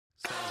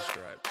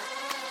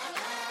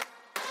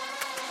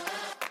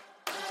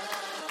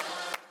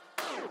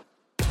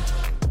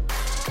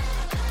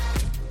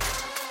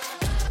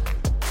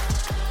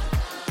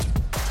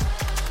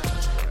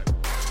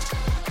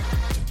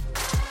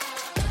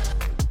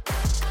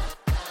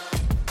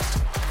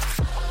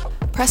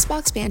Press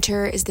Box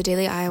Banter is the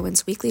Daily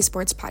Iowan's weekly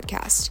sports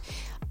podcast.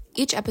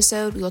 Each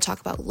episode, we will talk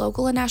about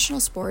local and national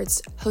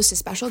sports, host a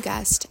special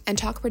guest, and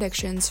talk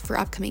predictions for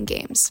upcoming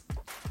games.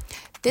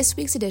 This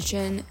week's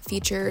edition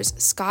features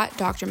Scott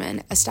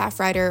Dochterman, a staff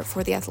writer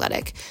for The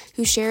Athletic,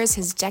 who shares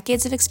his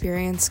decades of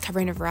experience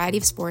covering a variety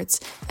of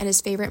sports and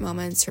his favorite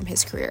moments from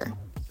his career.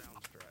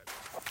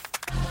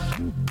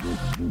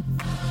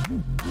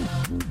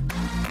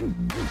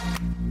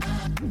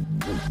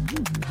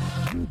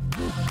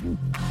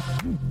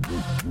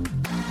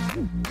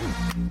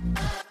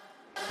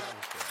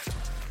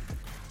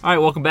 All right,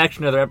 welcome back to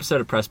another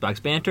episode of Press Box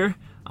Banter.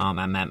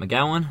 I'm Matt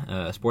McGowan,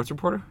 a sports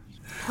reporter.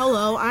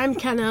 Hello, I'm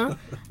Kenna,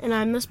 and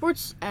I'm the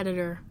sports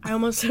editor. I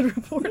almost said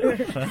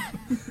reporter.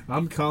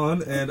 I'm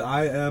Colin, and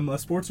I am a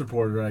sports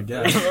reporter, I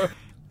guess.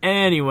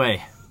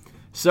 Anyway,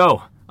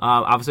 so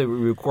obviously we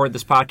record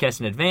this podcast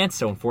in advance,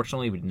 so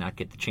unfortunately we did not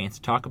get the chance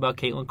to talk about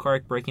Caitlin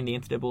Clark breaking the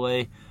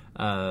NCAA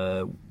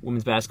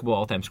women's basketball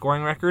all-time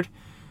scoring record.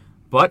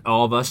 But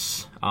all of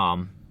us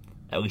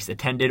at least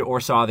attended or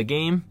saw the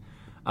game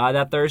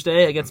that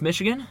Thursday against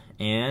Michigan,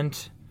 and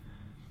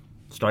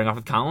starting off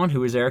with Colin, who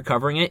was there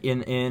covering it.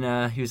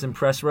 He was in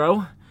press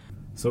row.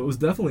 So it was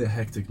definitely a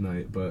hectic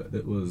night, but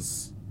it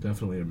was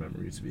definitely a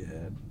memory to be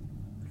had.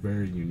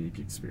 Very unique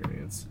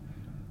experience.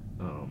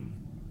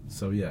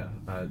 So yeah,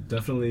 I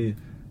definitely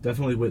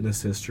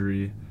witnessed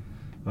history.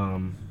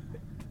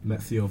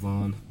 Met Theo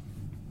Vaughn.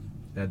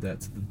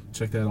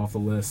 Check that off the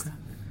list.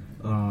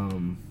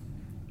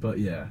 But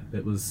yeah,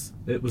 it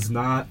was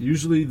not.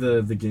 Usually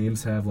the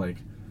games have a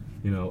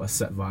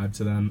set vibe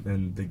to them,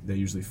 and they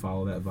usually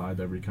follow that vibe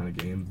every kind of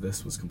game.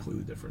 This was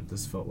completely different.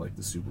 This felt like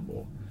the Super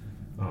Bowl.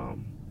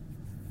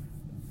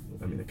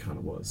 It kind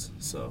of was.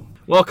 So,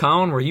 well,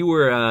 Colin, where you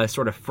were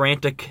sort of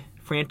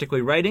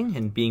frantically writing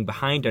and being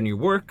behind on your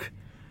work,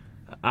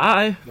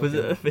 I was.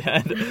 Go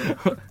ahead.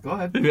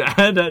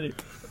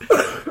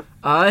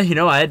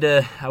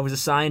 I was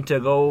assigned to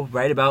go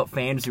write about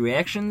fans'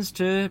 reactions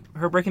to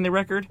her breaking the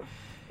record,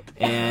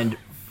 and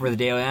for the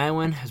Daily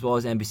Iowan as well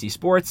as NBC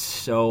Sports.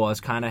 So I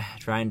was kind of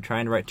trying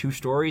to write two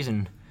stories,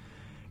 and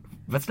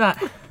that's not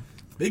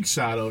big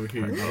shot over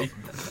here, buddy.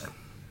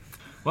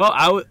 Well,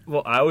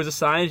 I was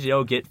assigned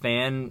to get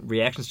fan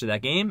reactions to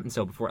that game, and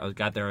so before I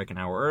got there an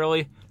hour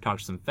early, talked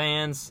to some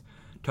fans,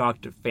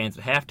 talked to fans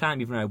at halftime.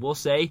 Even though I will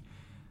say,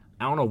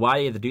 I don't know why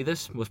they had to do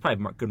this. It was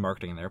probably good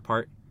marketing on their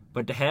part,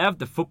 but to have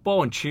the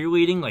football and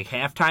cheerleading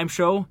halftime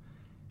show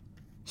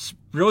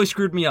really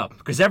screwed me up,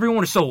 because everyone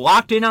was so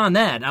locked in on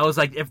that. I was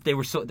like, if they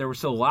were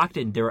so locked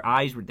in, their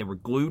eyes were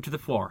glued to the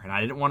floor, and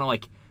I didn't want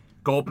to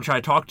go up and try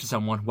to talk to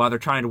someone while they're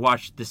trying to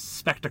watch this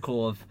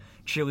spectacle of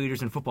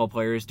cheerleaders and football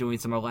players doing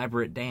some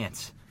elaborate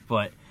dance.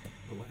 But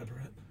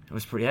it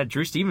was pretty. Yeah,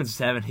 Drew Stevens was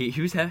having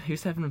he was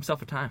having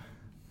himself a time.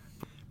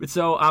 But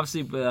so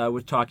obviously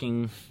with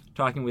talking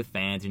with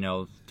fans,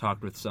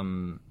 talked with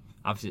some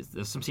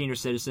senior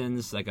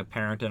citizens, like a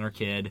parent and her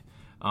kid.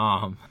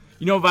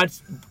 By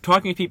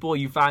talking to people,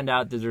 you find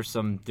out that there's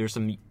some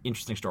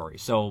interesting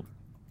stories. So,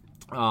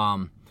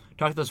 talked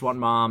to this one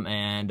mom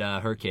and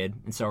her kid,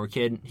 and so her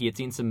kid, he had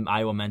seen some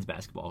Iowa men's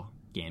basketball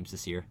games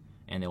this year,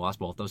 and they lost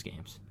both those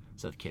games.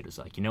 So the kid was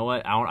like, you know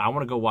what, I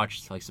want to go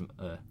watch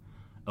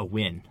a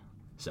win.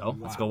 So wow.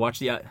 Let's go watch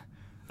the.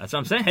 That's what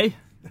I'm saying. Hey,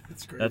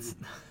 that's great.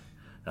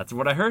 That's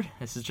what I heard.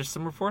 This is just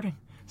some reporting.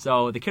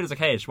 So the kid was like,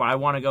 hey, I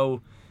want to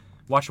go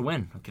watch a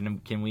win.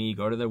 Can we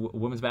go to the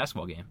women's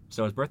basketball game?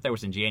 So his birthday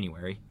was in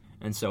January.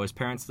 And so his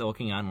parents are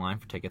looking online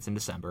for tickets in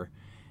December.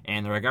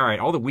 And they're like, all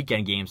right, all the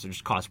weekend games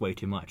just cost way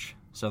too much.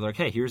 So they're like,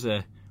 hey, here's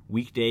a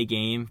weekday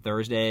game,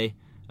 Thursday,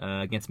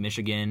 against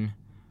Michigan.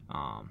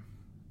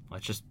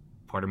 Let's just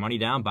put our money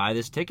down, buy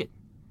this ticket.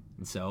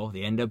 And so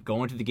they end up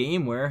going to the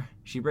game where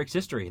she breaks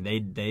history. They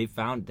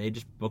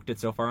just booked it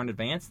so far in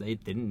advance. They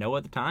didn't know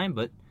at the time,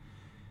 but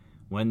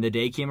when the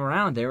day came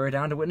around, they were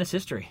down to witness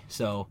history.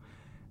 So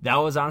that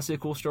was honestly a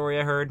cool story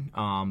I heard.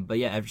 But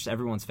yeah, just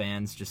everyone's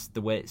fans, just the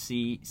way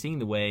seeing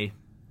the way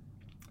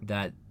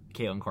that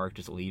Caitlin Clark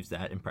just leaves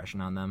that impression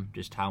on them,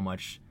 just how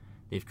much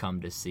they've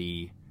come to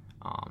see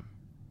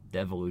the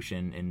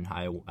evolution in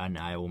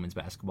Iowa women's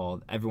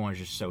basketball. Everyone's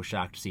just so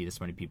shocked to see this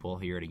many people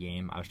here at a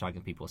game. I was talking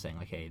to people saying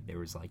hey, there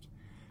was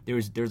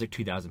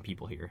 2,000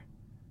 people here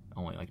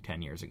only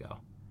 10 years ago,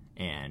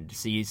 and to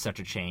see such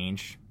a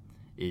change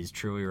is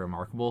truly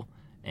remarkable.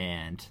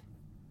 And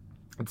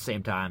at the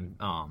same time,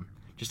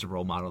 just a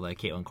role model that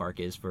Caitlin Clark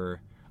is for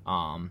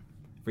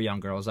young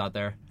girls out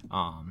there.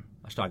 I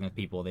was talking with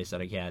people. They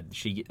said,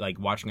 she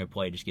watching her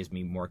play just gives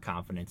me more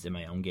confidence in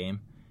my own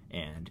game,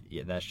 and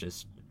yeah,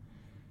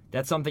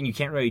 that's something you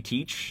can't really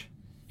teach.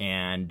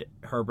 And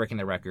her breaking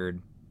the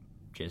record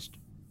just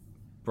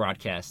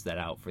broadcasts that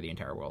out for the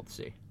entire world to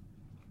see.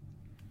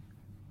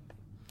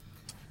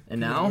 And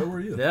now, where were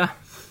you? Yeah,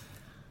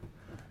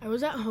 I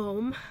was at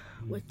home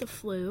with the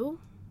flu.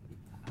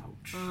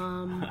 Ouch.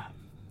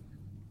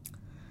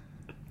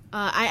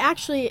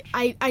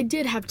 I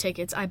did have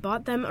tickets. I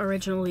bought them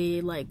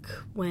originally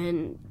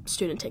when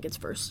student tickets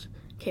first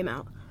came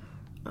out.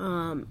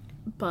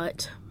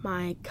 But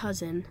my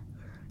cousin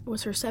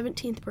was her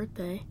 17th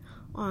birthday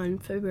on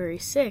February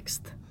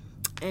 6th,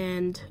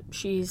 and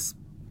she's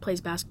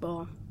plays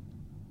basketball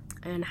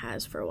and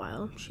has for a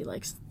while. She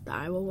likes the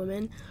Iowa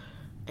women,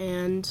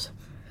 and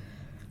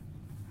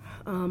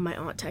my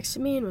aunt texted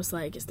me and was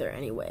like, is there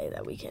any way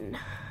that we can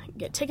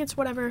get tickets or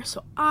whatever?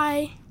 So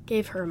I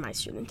gave her my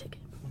student ticket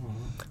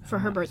for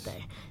her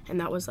birthday, and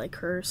that was like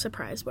her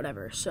surprise,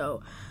 whatever.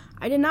 So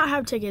I did not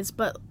have tickets,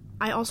 but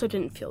I also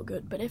didn't feel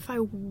good. But if I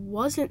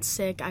wasn't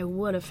sick, I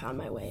would have found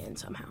my way in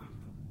somehow.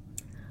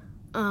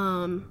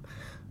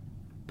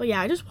 But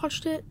yeah, I just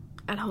watched it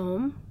at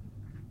home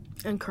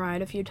and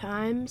cried a few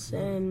times,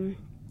 and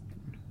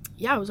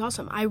yeah, it was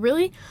awesome. I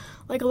really,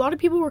 like, a lot of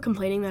people were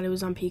complaining that it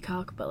was on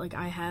Peacock, but like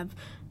I have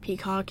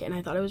Peacock, and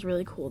I thought it was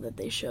really cool that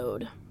they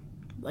showed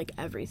like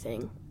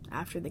everything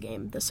after the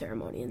game, the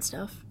ceremony and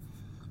stuff.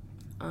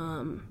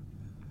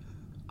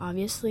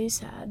 Obviously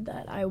sad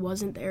that I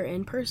wasn't there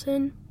in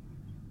person,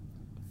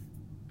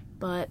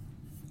 but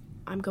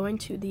I'm going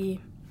to the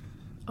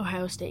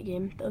Ohio State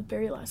game, the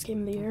very last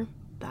game of the year.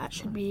 That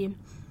should be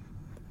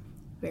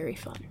very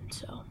fun.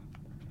 So.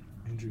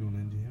 And you're going to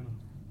Indiana.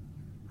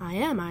 I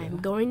am. I am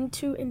going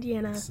to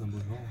Indiana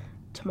Assembly Hall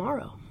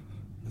tomorrow.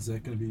 Is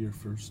that going to be your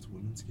first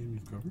women's game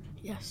you've covered?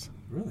 Yes.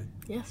 Really?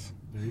 Yes.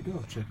 There you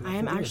go. Check it out. I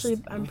am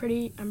actually. I'm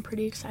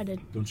pretty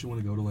excited. Don't you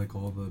want to go to like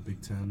all the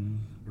Big Ten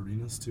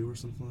arenas too, or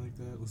something like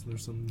that? Wasn't there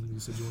some you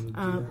said you wanted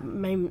to do that?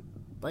 My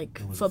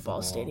like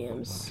football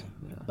stadiums,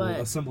 Okay. but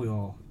well,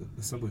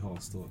 Assembly Hall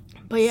is still.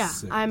 But yeah,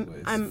 sick I'm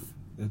place. I'm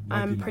It might be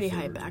I'm my pretty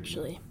favorite hyped arena.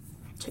 actually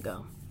to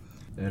go.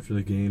 After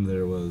the game,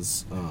 there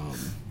was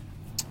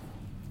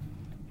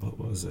what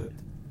was it?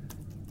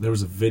 There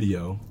was a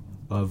video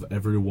of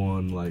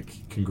everyone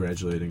like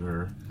congratulating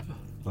her.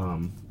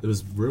 It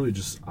was really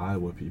just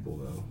Iowa people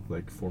though,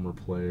 like former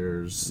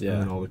players, Yeah.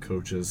 and then all the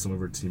coaches, some of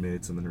her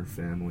teammates, and then her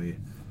family.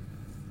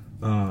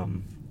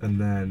 And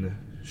then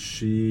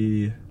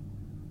she,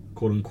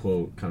 quote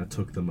unquote, kind of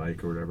took the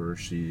mic or whatever.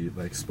 She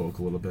like spoke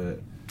a little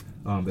bit.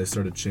 They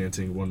started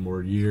chanting "one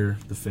more year."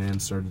 The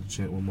fans started to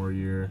chant "one more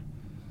year."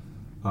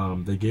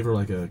 They gave her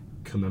like a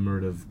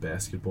commemorative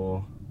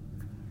basketball,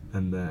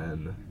 and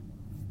then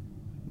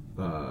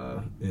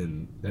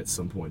at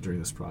some point during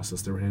this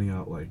process, they were handing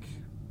out like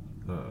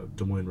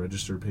Des Moines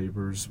Register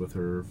papers with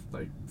her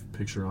like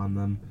picture on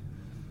them,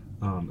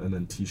 and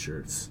then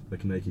T-shirts,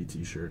 like Nike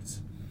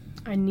T-shirts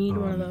I need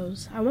one of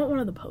those. I want one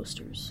of the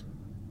posters.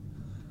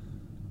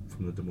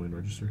 from the Des Moines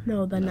Register.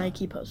 No, the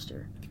Nike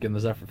poster. Give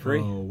those out for free.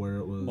 Oh, where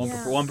it was.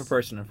 Yeah. One per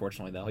person,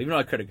 unfortunately, though. Even though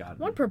I could have gotten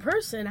One per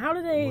person. How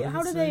do they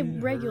What is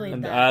it? regulate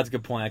And, that? that's a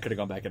good point. I could have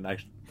gone back and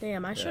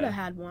Damn, I should have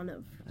had one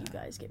of you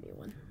guys give me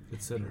one.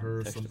 It said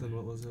her Text something.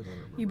 What was it? I don't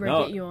remember. You break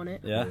No. it, you own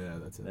it. Yeah. Yeah,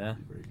 that's it. Yeah.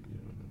 You break it, you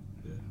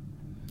own it.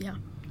 Yeah.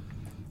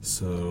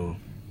 So,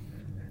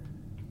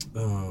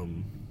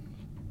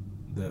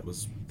 that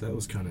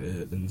was kind of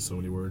it in so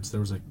many words. There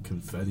was like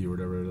confetti or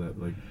whatever that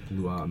like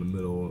blew out in the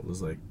middle. It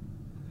was like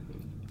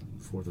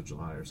 4th of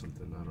July or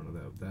something. I don't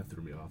know. That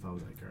threw me off. I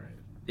was like, all right.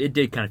 It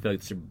did kind of feel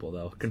like the Super Bowl,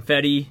 though.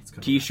 Confetti,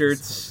 kinda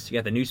T-shirts, you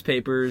got the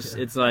newspapers.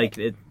 Yeah. It's like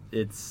it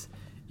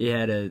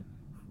had a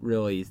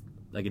really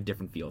like a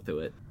different feel to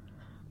it.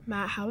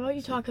 Matt, how about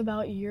you talk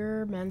about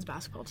your men's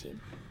basketball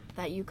team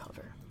that you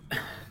cover?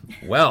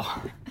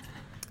 Well,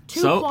 Two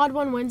So- quad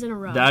one wins in a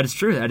row. that is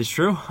true. That is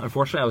true.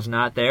 Unfortunately, I was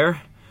not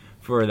there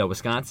for the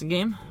Wisconsin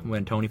game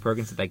when Tony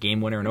Perkins hit that game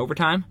winner in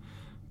overtime.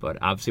 But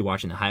obviously,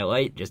 watching the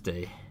highlight, just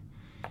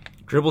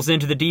dribbles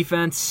into the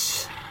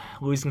defense,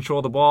 loses control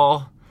of the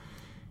ball.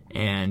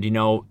 And,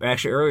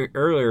 actually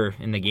earlier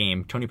in the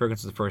game, Tony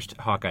Perkins was the first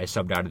Hawkeye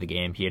subbed out of the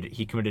game.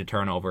 He committed a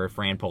turnover.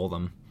 Fran pulled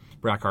him.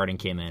 Brock Harding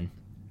came in.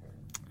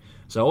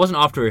 So it wasn't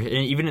off to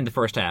even in the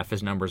first half,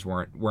 his numbers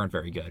weren't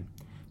very good.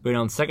 But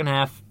in the second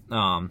half,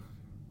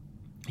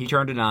 he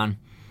turned it on.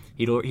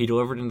 He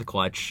delivered in the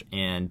clutch,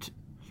 and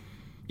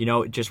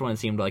just when it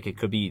seemed like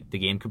the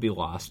game could be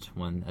lost,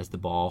 as the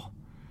ball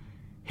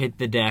hit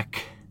the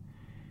deck,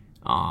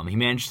 he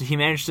managed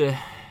to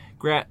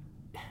grab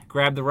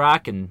the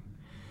rock and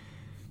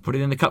put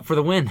it in the cup for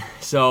the win.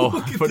 So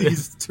Look at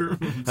these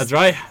terms. that's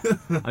right.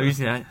 I'm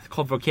using that. It's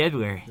called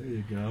vocabulary. There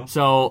you go.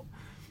 So,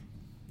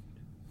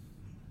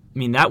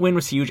 that win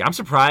was huge. I'm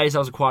surprised that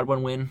was a quad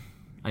one win.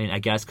 I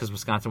guess because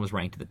Wisconsin was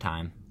ranked at the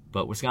time,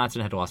 but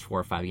Wisconsin had lost 4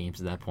 or 5 games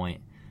at that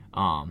point.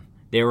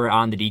 They were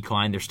on the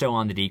decline. They're still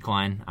on the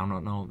decline. I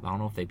don't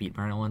know if they beat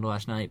Maryland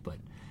last night, but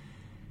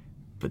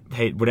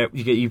hey, whatever.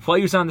 You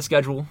play who's on the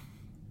schedule,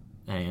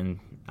 and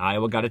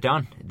Iowa got it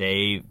done.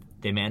 They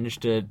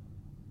managed to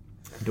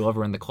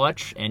deliver in the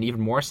clutch, and even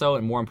more so,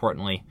 and more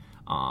importantly,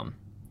 on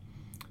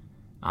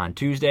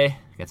Tuesday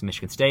against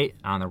Michigan State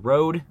on the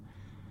road,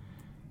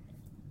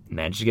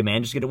 managed to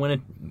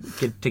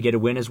get a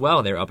win as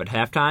well. They were up at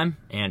halftime,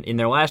 and in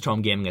their last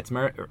road game against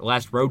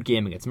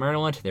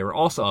Maryland, they were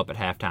also up at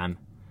halftime.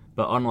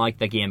 But unlike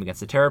that game against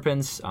the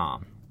Terrapins, the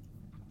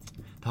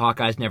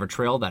Hawkeyes never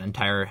trailed that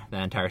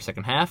entire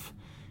second half,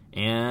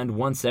 and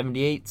won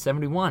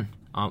 78-71.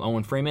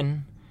 Owen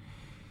Freeman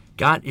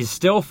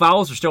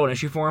Fouls are still an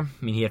issue for him.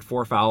 I mean, he had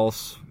 4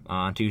 fouls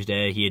on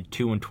Tuesday. He had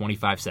 2 in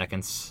 25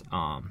 seconds.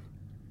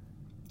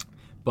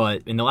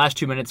 But in the last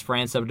 2 minutes,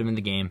 France subbed him in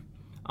the game.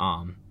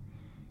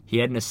 He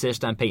had an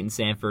assist on Peyton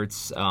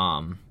Sanford's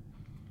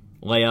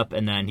layup,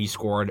 and then he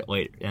scored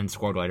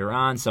later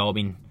on. So, I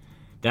mean,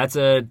 that's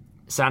a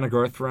sign of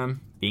growth for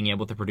him, being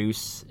able to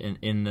produce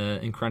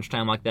in crunch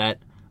time like that.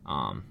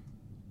 And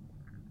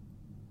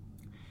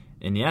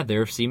yeah,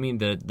 they're seeming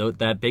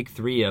that big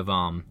three of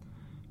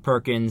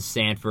Perkins,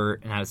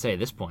 Sanford, and I would say at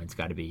this point it's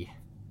got to be,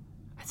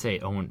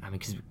 Owen. I mean,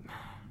 because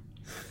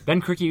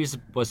Ben Krikke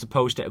was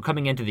supposed to,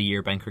 coming into the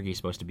year, Ben Krikke is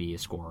supposed to be a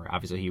scorer.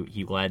 Obviously,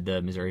 he led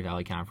the Missouri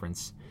Valley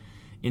Conference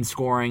in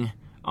scoring.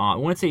 I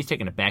wouldn't say he's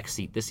taken a back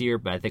seat this year,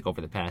 but I think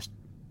over the past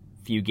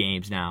few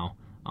games now,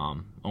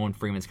 Owen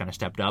Freeman's kind of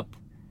stepped up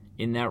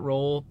in that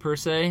role per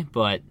se.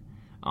 But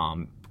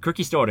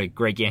Krikke still had a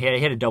great game.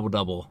 He had a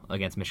double-double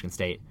against Michigan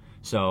State.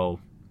 So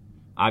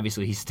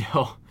obviously he's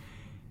still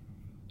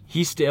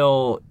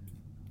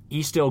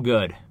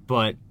good.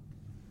 But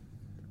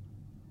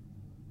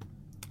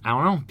I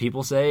don't know.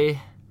 People say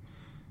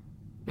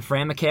the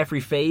Fran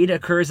McCaffrey fade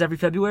occurs every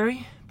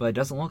February, but it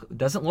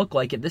doesn't look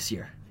like it this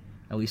year.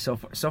 At least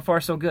so far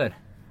so good.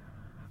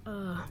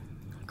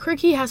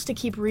 Krikke has to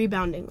keep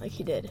rebounding like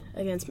he did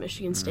against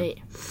Michigan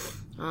State.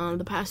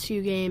 The past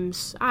few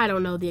games, I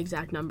don't know the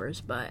exact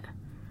numbers, but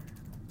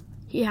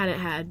he hadn't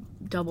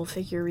had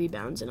double-figure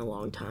rebounds in a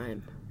long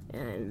time,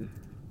 and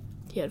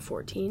he had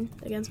 14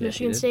 against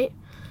Michigan State.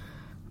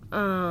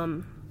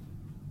 But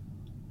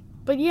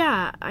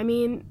yeah, I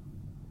mean,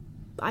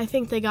 I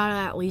think they gotta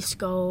at least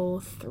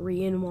go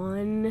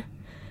 3-1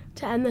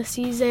 to end the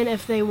season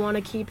if they want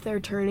to keep their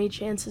tourney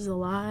chances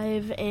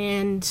alive.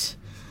 And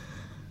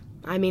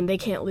I mean, they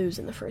can't lose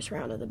in the first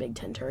round of the Big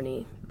Ten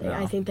tourney.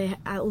 I think they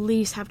at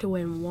least have to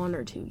win 1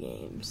 or 2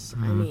 games.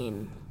 I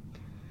mean,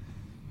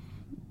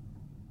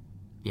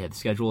 yeah, the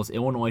schedule is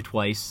Illinois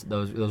twice.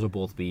 Those will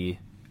both be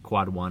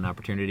quad 1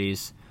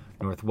 opportunities.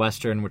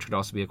 Northwestern, which could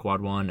also be a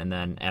quad 1, and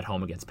then at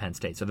home against Penn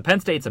State. So the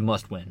Penn State's a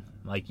must-win.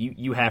 Like,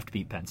 you have to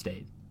beat Penn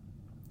State.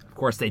 Of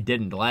course, they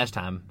didn't the last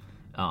time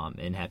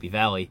in Happy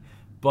Valley,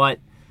 but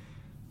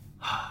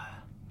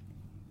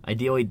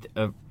ideally,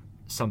 it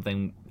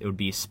would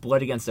be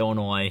split against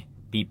Illinois,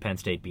 beat Penn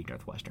State, beat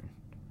Northwestern.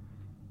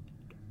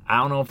 I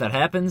don't know if that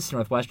happens.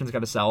 Northwestern's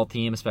got a solid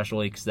team,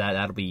 especially because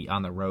that'll be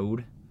on the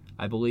road,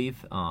 I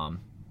believe.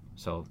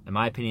 So, in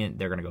my opinion,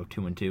 they're going to go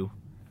 2-2.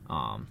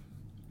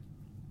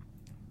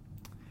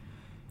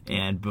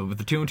 But with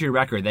the 2-2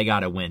 record, they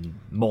got to win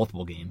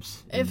multiple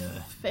games. If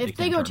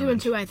they go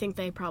 2-2, I think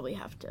they probably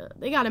have to.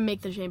 They got to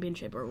make the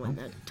championship or win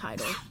the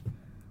title.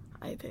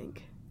 I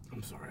think.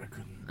 I'm sorry, I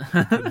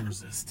couldn't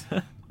resist.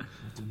 I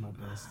did my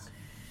best.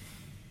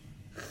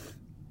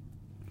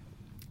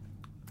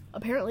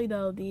 Apparently,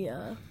 though,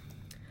 the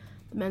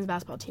men's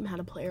basketball team had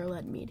a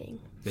player-led meeting.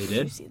 They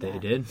did. They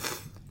did.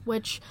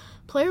 Which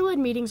player-led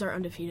meetings are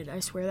undefeated. I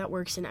swear that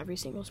works in every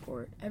single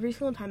sport. Every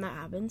single time that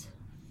happens,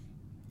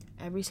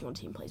 every single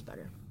team plays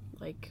better.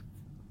 Like,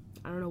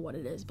 I don't know what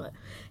it is, but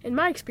in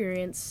my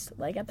experience,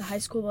 like at the high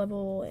school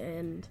level,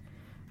 and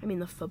I mean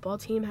the football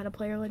team had a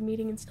player-led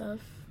meeting and stuff.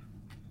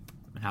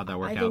 And how'd that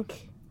work out? I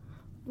think,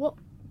 well,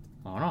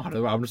 I don't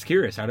know. I'm just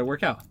curious. How'd it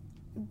work out?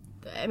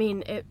 I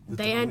mean,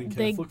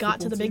 they got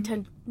to the Big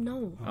Ten.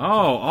 No.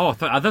 That's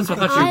what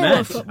I thought you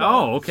meant.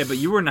 Football. Oh, okay, but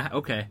you were not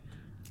okay.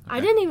 I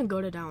didn't even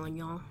go to Dowling,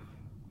 y'all.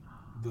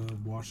 The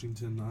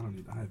Washington.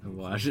 I have no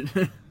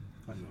Washington.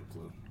 I have no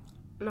clue.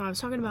 No, I was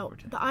talking about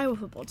the Iowa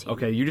football team.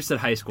 Okay, you just said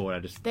high school.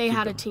 They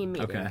had a team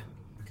meeting. Okay,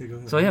 go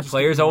ahead. So yeah,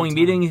 players owing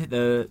meeting.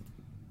 They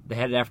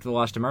had it after the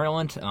loss to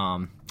Maryland.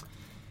 Who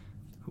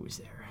was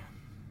there?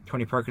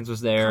 Tony Perkins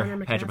was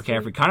there. Patrick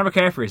McCaffrey. Connor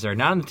McCaffrey is there.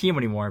 Not on the team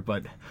anymore,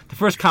 but the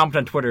first comment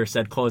on Twitter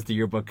said close the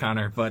yearbook,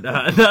 Connor. But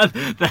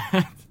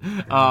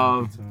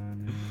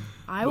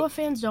Iowa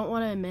fans don't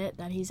want to admit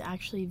that he's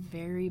actually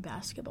very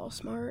basketball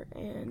smart,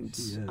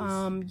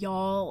 and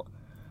y'all,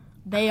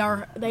 they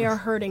are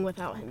hurting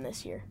without him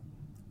this year.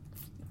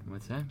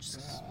 What's that?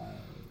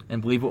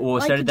 And believe what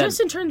was said. Just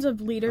in terms of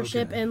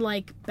leadership and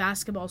like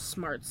basketball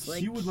smarts,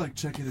 like he would like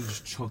check in and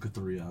just chuck a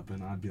 3 up,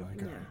 and I'd be like,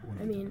 yeah.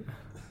 Right, I mean.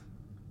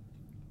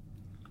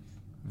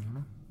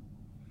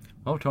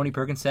 Well, Tony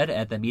Perkins said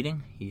at the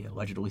meeting, he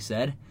allegedly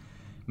said,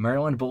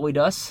 Maryland bullied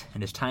us,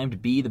 and it's time to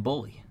be the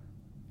bully.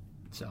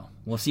 So,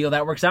 we'll see how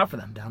that works out for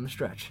them down the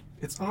stretch.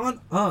 It's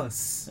on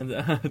us.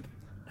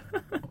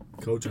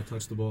 Coach, I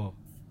touched the ball.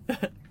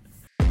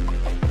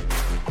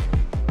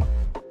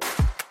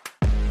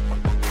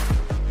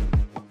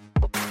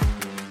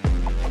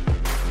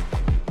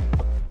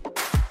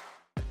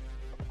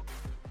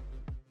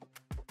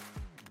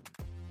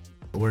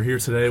 We're here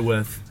today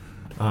with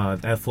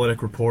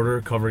athletic reporter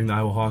covering the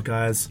Iowa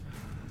Hawkeyes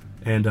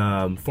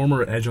and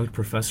former adjunct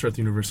professor at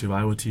the University of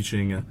Iowa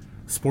teaching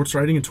sports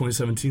writing in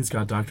 2017,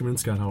 Scott Dochterman.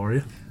 Scott, how are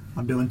you?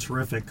 I'm doing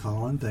terrific,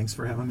 Colin. Thanks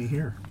for having me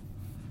here.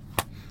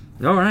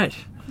 All right.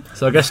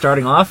 So I guess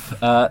starting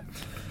off, I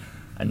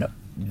know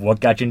what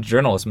got you into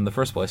journalism in the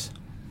first place?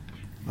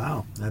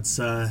 Wow, that's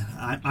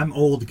I'm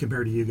old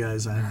compared to you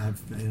guys.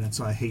 And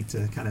so I hate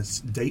to kind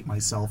of date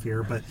myself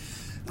here, but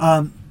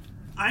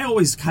I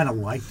always kind of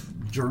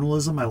liked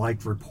journalism. I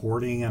liked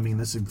reporting. I mean,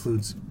 this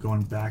includes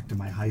going back to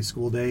my high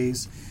school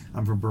days.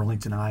 I'm from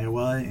Burlington,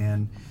 Iowa,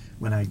 and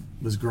when I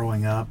was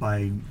growing up,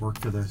 I worked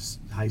for the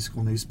high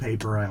school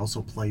newspaper. I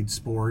also played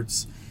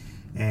sports,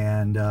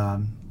 and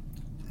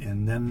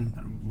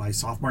then my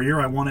sophomore year,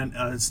 I won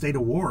a state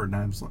award,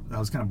 and I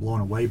was kind of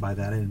blown away by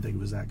that. I didn't think it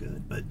was that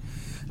good, but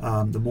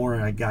the more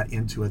I got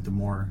into it, the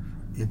more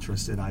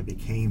interested I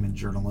became in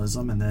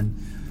journalism. And then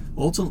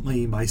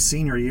ultimately, my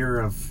senior year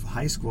of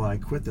high school, I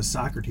quit the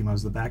soccer team. I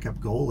was the backup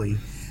goalie,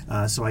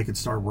 so I could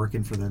start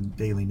working for the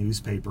daily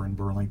newspaper in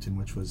Burlington,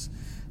 which was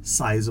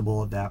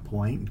sizable at that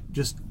point.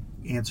 Just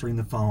answering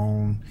the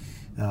phone.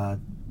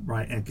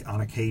 Right,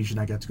 on occasion,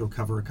 I got to go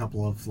cover a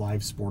couple of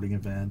live sporting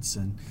events,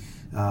 and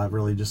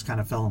really just kind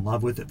of fell in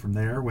love with it from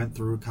there. Went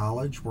through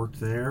college, worked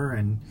there,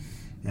 and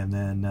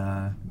then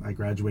I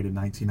graduated in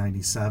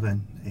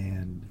 1997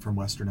 and from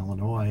Western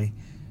Illinois,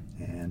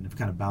 and I've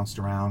kind of bounced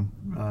around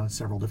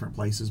several different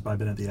places, but I've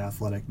been at the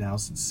Athletic now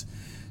since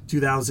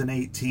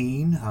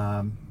 2018.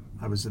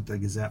 I was at the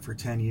Gazette for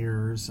 10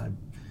 years. I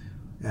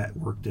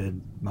worked at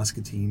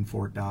Muscatine,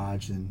 Fort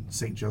Dodge, and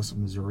St. Joseph,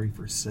 Missouri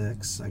for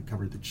 6. I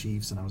covered the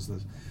Chiefs, and I was the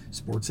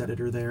sports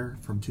editor there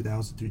from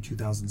 2000 through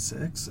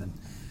 2006.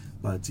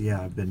 But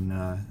yeah, I've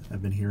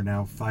been here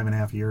now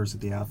 5.5 years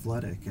at the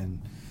Athletic, and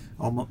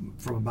almost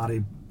from about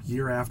a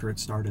year after it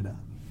started up.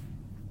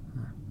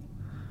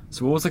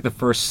 So what was like the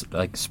first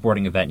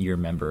sporting event you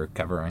remember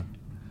covering?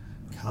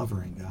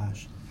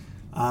 Gosh,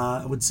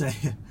 I would say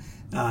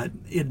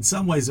in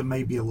some ways it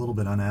may be a little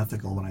bit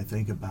unethical when I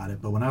think about it,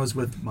 but when I was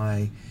with the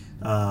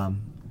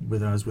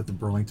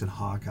Burlington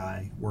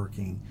Hawkeye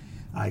working,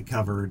 I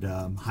covered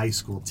high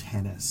school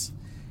tennis,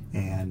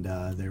 and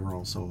they were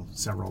also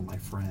several of my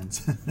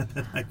friends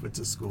that I went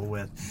to school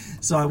with.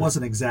 So I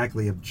wasn't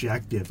exactly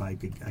objective, I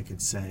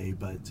could say,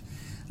 but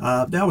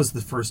that was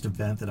the first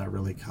event that I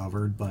really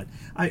covered. But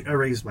I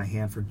raised my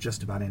hand for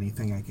just about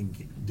anything I can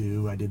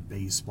do. I did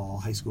baseball,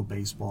 high school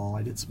baseball.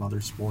 I did some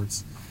other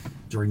sports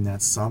during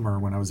that summer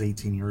when I was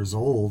 18 years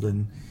old,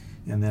 and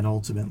then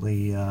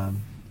ultimately,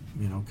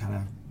 kind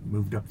of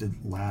moved up the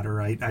ladder.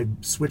 I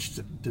switched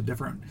to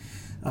different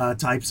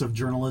types of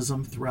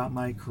journalism throughout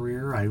my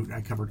career.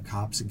 I covered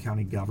cops and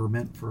county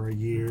government for a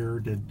year,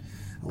 did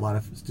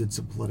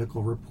some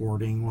political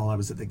reporting while I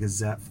was at the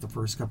Gazette for the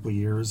first couple of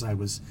years. I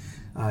was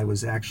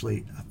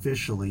actually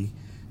officially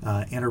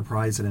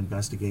enterprise and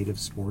investigative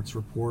sports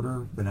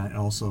reporter, but I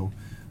also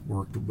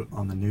worked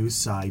on the news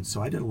side.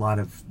 So I did a lot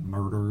of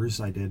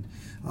murders. I did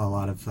a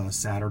lot of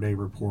Saturday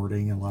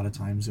reporting. A lot of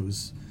times it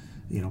was,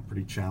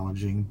 pretty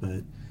challenging,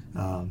 but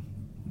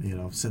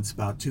since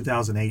about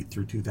 2008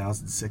 through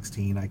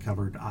 2016, I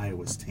covered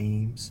Iowa's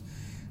teams,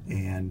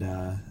 and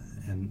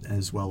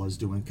as well as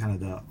doing kind of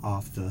the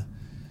off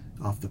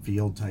the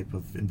field type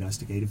of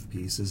investigative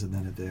pieces. And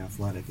then at the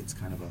Athletic, it's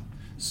kind of a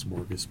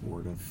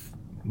smorgasbord of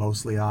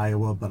mostly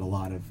Iowa, but a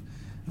lot of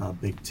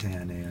Big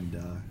Ten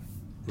and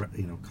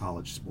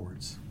college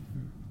sports.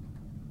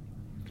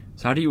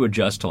 So how do you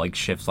adjust to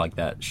shifts like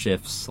that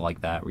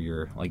where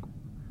you're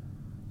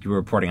you were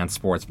reporting on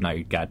sports, but now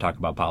you got to talk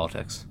about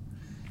politics?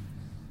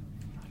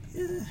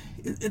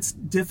 It's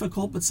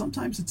difficult, but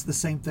sometimes it's the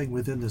same thing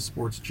within the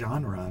sports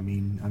genre. I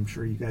mean, I'm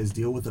sure you guys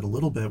deal with it a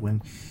little bit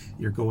when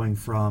you're going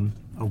from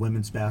a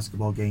women's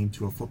basketball game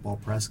to a football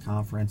press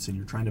conference, and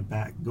you're trying to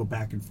go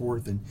back and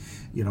forth and,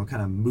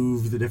 kind of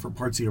move the different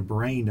parts of your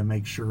brain to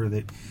make sure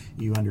that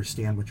you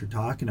understand what you're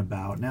talking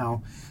about.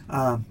 Now,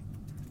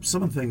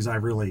 some of the things I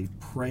really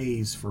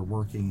praise for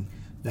working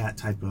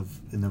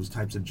in those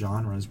types of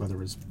genres,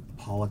 whether it's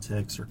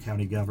politics or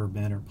county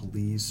government or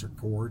police or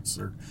courts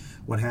or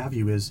what have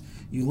you, is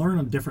you learn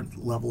a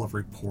different level of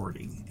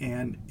reporting.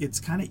 And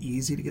it's kind of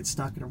easy to get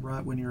stuck in a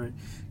rut when you're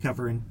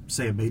covering,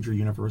 say, a major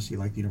university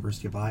like the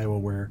University of Iowa,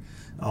 where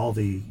all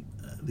the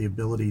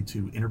ability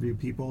to interview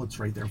people, it's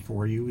right there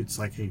for you. It's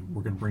like, hey,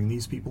 we're going to bring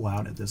these people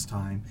out at this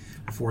time,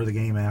 before the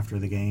game, after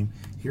the game.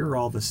 Here are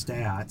all the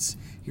stats.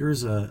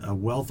 Here's a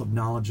wealth of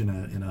knowledge in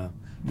a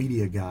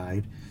media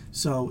guide.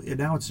 So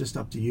now it's just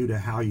up to you to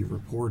how you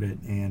report it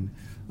and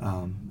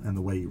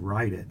the way you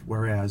write it.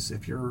 Whereas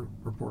if you're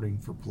reporting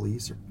for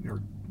police or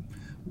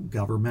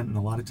government, and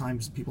a lot of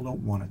times people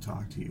don't want to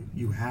talk to you.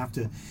 You have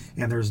to,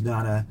 and there's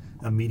not a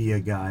media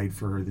guide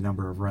for the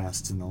number of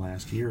arrests in the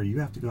last year. You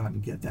have to go out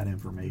and get that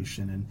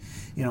information.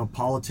 And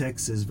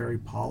politics is very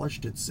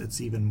polished.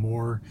 It's even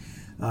more,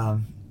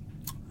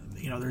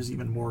 there's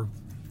even more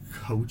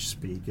coach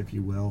speak, if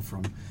you will,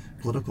 from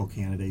political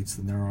candidates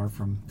than there are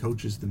from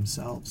coaches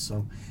themselves.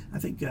 So I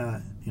think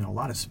a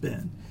lot of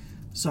spin.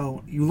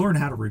 So you learn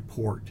how to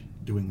report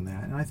doing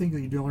that, and I think that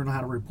you do learn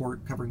how to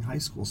report covering high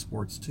school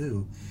sports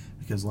too,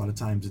 because a lot of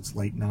times it's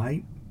late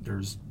night.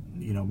 There's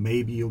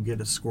maybe you'll get look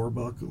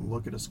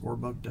at a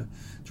scorebook to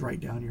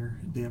write down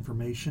the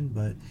information,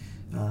 but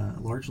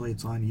largely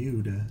it's on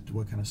you to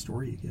what kind of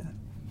story you get.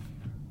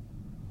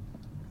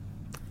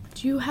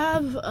 Do you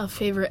have a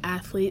favorite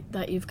athlete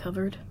that you've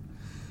covered?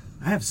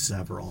 I have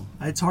several.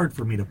 It's hard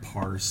for me to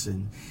parse,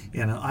 and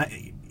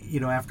I,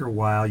 after a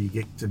while, you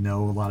get to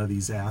know a lot of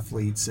these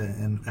athletes,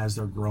 and as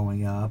they're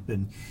growing up,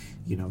 and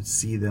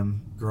see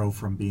them grow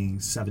from being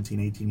 17,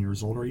 18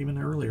 years old, or even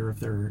earlier if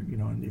they're,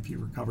 and if you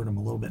recovered them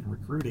a little bit in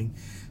recruiting,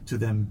 to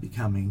them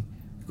becoming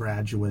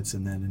graduates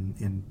and then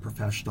in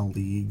professional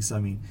leagues. I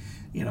mean,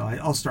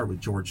 I'll start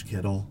with George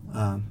Kittle.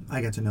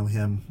 I got to know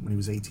him when he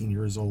was 18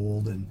 years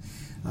old, and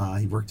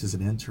he worked as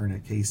an intern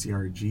at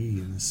KCRG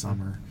in the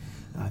summer,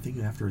 I think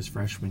after his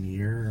freshman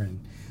year, and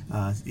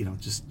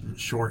just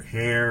short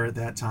hair at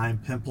that time,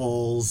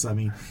 pimples. I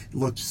mean,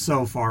 looked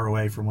so far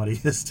away from what he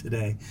is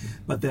today.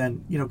 But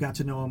then, got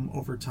to know him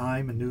over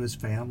time and knew his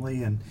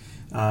family, and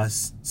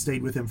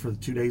stayed with him for the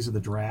 2 days of the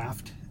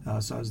draft.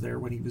 So I was there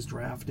when he was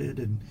drafted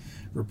and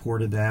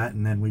reported that.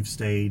 And then we've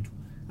stayed,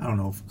 I don't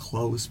know if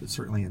close, but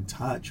certainly in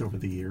touch over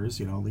the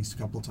years. At least a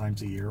couple of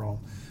times a year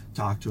I'll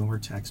talk to him or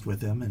text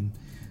with him. And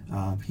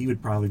he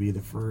would probably be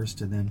the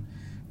first. And then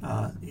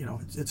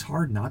it's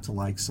hard not to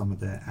like some of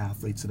the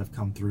athletes that have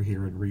come through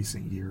here in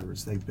recent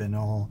years. They've been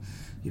all,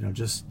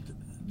 just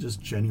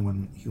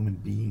genuine human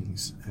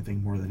beings. I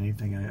think more than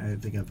anything, I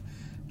think of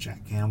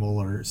Jack Campbell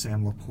or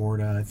Sam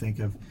Laporta. I think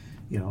of,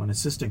 an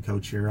assistant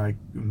coach here,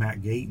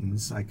 Matt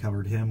Gatens. I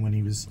covered him when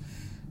he was,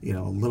 a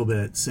little bit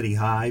at City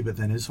High, but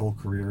then his whole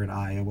career at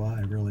Iowa,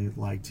 I really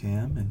liked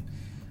him.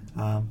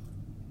 And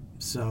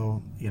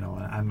so,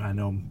 I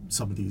know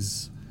some of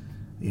these.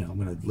 I'm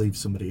going to leave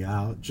somebody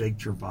out. Jake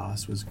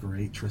Gervais was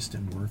great.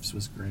 Tristan Wirfs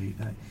was great.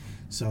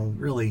 So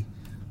really,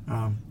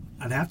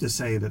 I'd have to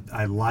say that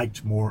I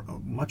liked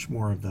much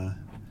more of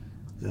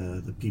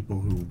the people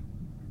who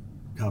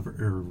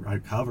I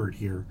covered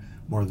here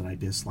more than I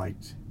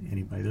disliked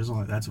anybody.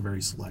 That's a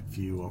very select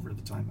few over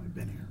the time I've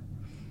been here.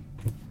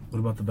 What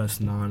about the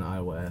best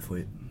non-Iowa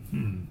athlete?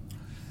 Your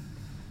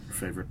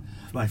favorite?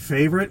 My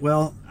favorite?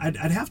 Well, I'd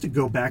have to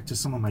go back to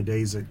some of my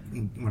days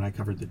when I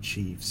covered the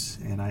Chiefs,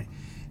 and I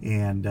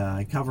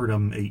covered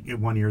them.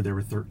 One year they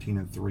were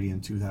 13-3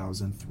 in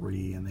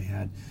 2003, and they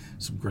had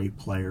some great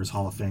players,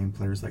 Hall of Fame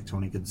players like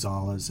Tony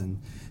Gonzalez and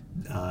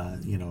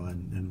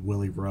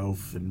Willie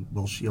Rofe and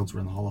Will Shields were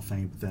in the Hall of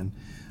Fame. But then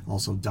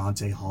also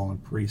Dante Hall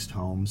and Priest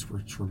Holmes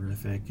were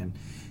terrific, and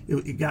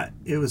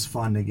it was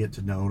fun to get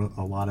to know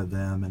a lot of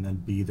them and then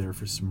be there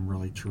for some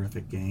really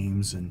terrific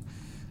games. And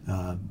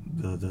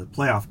the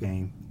playoff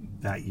game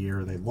that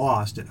year, they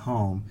lost at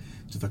home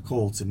to the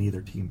Colts, and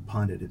neither team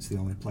punted. It's the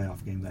only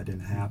playoff game that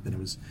didn't happen. It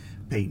was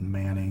Peyton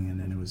Manning, and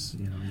then it was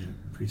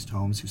Priest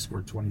Holmes, who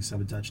scored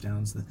 27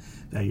 touchdowns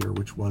that year,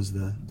 which was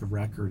the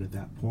record at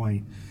that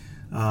point.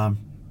 But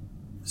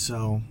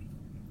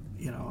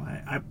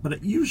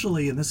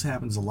usually, and this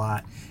happens a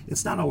lot,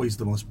 it's not always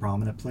the most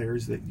prominent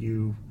players that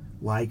you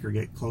like or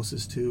get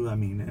closest to. I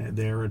mean,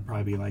 there would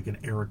probably be like an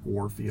Eric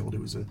Warfield,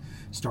 who was a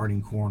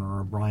starting corner,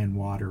 or Brian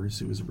Waters,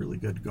 who was a really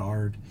good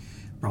guard,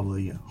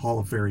 probably a Hall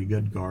of Very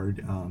good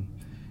guard.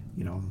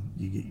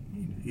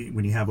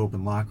 When you have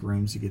open locker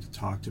rooms, you get to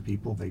talk to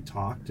people. They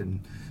talked,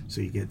 and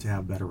so you get to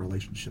have better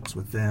relationships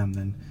with them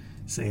than,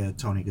 say, a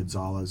Tony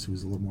Gonzalez,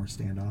 who's a little more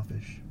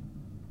standoffish.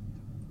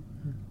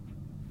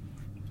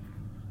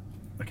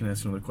 I can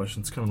ask another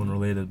question. It's kind of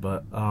unrelated,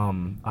 but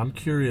I'm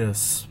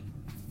curious.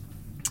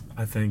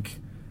 I think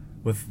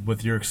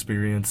with your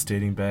experience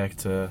dating back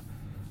to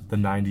the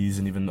 90s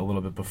and even a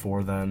little bit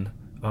before then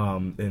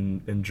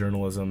in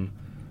journalism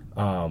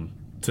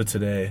to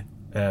today,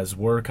 as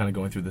we're kind of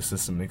going through the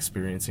system and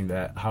experiencing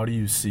that, how do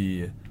you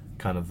see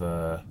kind of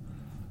the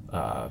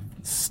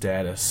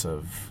status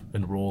of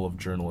and role of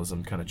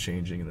journalism kind of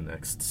changing in the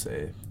next,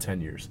 say, 10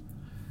 years?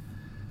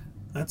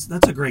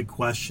 That's a great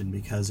question,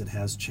 because it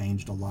has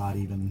changed a lot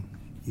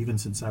even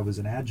since I was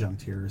an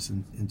adjunct here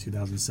in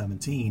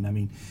 2017. I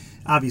mean,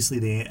 obviously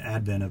the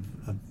advent of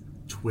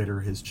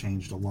Twitter has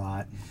changed a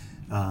lot.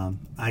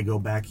 I go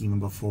back even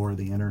before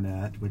the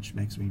internet, which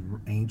makes me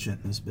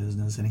ancient in this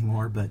business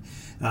anymore, but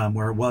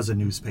where it was a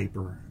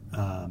newspaper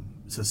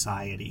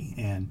society,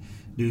 and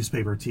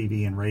newspaper,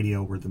 TV, and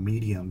radio were the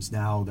mediums.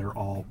 Now they're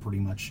all pretty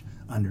much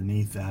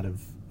underneath that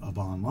of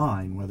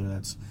online, whether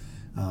that's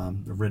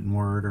the written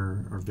word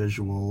or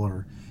visual,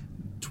 or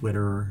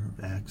Twitter,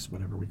 X,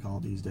 whatever we call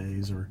it these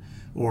days,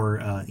 or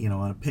an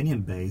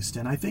opinion based.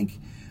 And I think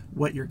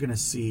what you're going to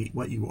see,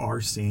 what you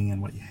are seeing,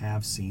 and what you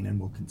have seen and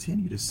will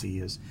continue to see,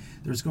 is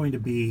there's going to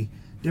be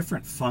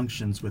different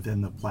functions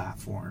within the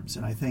platforms.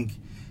 And I think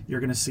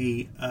you're going to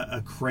see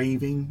a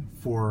craving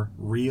for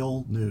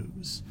real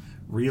news,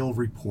 real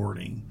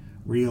reporting,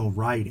 real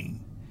writing,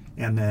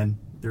 and then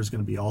there's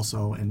going to be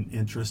also an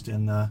interest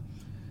in the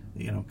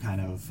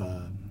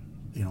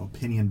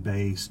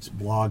opinion-based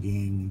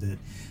blogging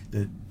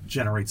that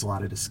generates a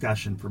lot of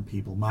discussion from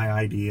people. My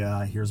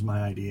idea, here's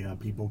my idea,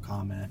 people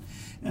comment,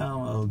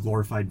 a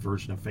glorified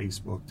version of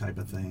Facebook type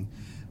of thing,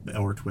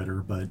 or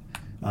Twitter. But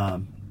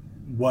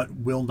what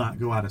will not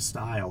go out of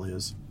style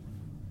is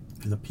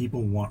the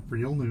people want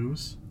real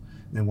news.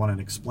 They want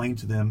it explained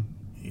to them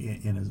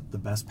in the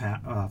best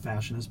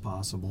fashion as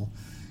possible,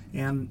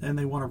 and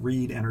they want to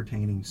read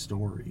entertaining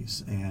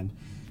stories. And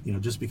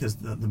just because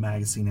the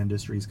magazine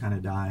industry is kind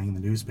of dying, the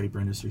newspaper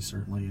industry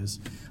certainly is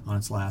on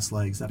its last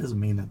legs, that doesn't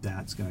mean that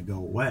that's going to go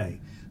away.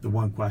 The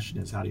one question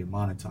is, how do you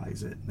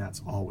monetize it? And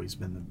that's always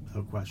been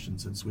the question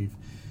since we've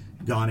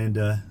gone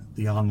into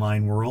the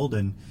online world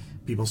and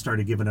people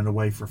started giving it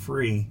away for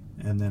free,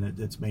 and then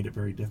it's made it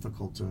very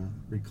difficult to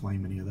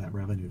reclaim any of that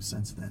revenue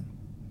since then.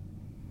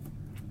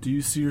 Do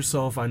you see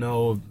yourself, I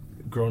know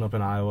growing up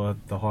in Iowa,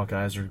 the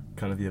Hawkeyes are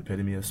kind of the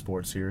epitome of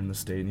sports here in the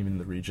state and even in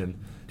the region.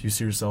 Do you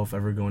see yourself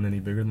ever going any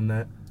bigger than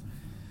that?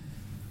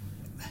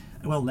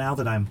 Well, now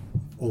that I'm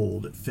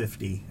old at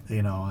 50,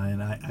 and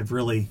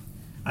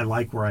I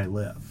like where I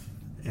live.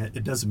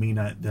 It doesn't mean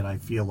that I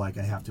feel like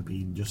I have to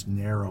be just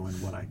narrow in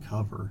what I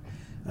cover.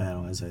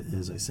 As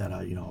I said,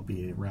 I'll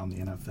be around the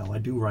NFL. I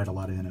do write a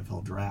lot of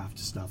NFL draft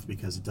stuff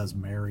because it does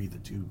marry the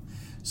two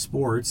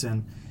sports.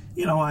 And,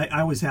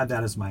 I always had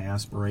that as my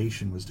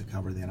aspiration, was to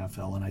cover the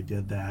NFL, and I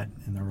did that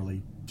in the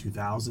early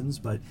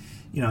 2000s. But,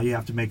 you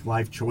have to make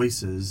life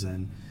choices.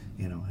 And,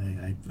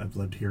 I've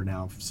lived here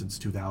now since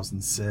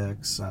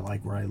 2006. I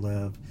like where I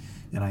live,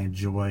 and I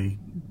enjoy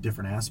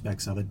different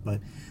aspects of it. But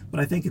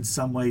I think in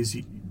some ways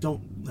you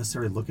don't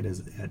necessarily look at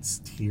it as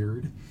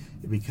tiered,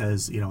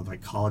 because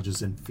like college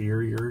is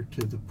inferior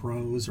to the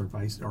pros, or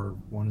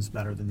one is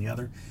better than the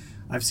other.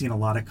 I've seen a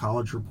lot of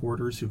college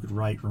reporters who could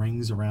write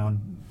rings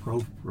around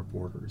pro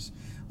reporters.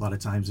 A lot of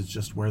times it's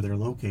just where they're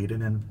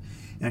located, and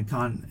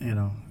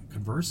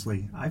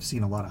conversely, I've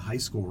seen a lot of high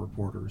school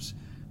reporters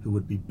who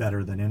would be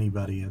better than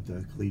anybody at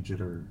the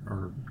collegiate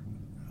or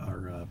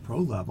pro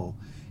level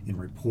in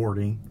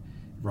reporting,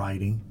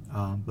 writing,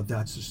 but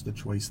that's just the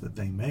choice that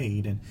they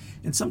made,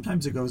 and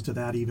sometimes it goes to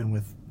that even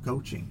with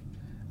coaching.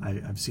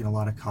 I've seen a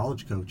lot of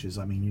college coaches.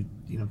 I mean,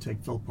 you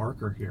take Phil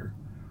Parker here.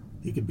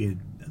 He could be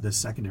the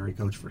secondary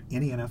coach for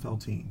any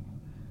NFL team,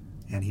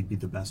 and he'd be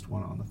the best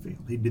one on the field.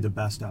 He'd be the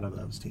best out of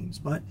those teams.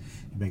 But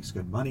he makes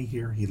good money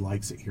here. He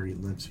likes it here. He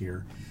lives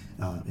here.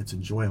 It's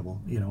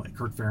enjoyable.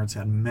 Kirk Ferentz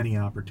had many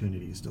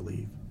opportunities to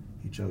leave.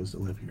 He chose to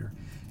live here,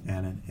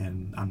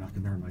 and I'm not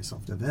comparing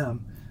myself to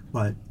them,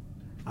 but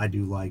I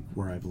do like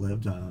where I've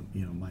lived.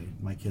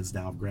 My kids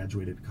now have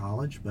graduated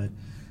college, but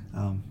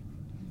I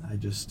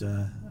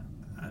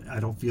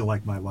don't feel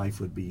like my life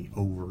would be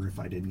over if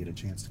I didn't get a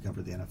chance to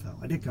cover the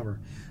NFL. I did cover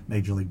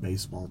Major League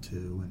Baseball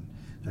too, and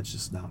that's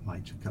just not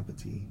my cup of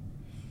tea.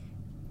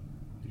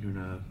 You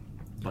gonna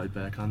bite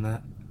back on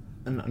that?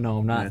 No,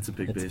 I'm not. Yeah, it's a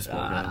big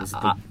baseball guy.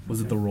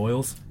 Was it the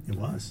Royals? It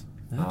was.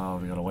 Oh,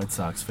 we got a White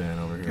Sox fan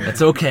over here.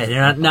 That's okay.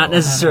 They're not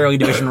necessarily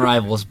division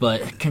rivals,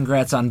 but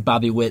congrats on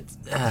Bobby Witt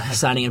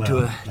signing him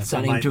to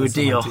a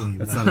deal.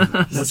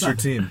 What's your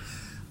team?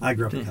 I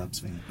grew up a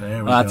Cubs fan.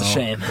 There we go. That's a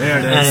shame. There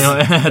it is.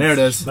 Anyway. There it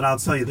is. But I'll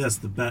tell you this: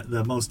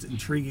 the most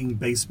intriguing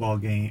baseball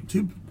game,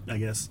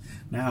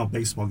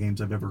 baseball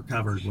games I've ever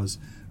covered was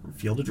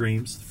Field of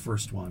Dreams, the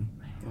first one.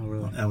 Oh,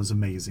 really? That was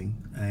amazing,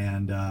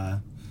 and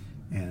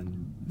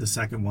the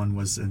second one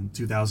was in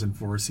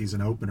 2004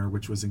 season opener,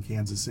 which was in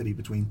Kansas City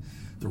between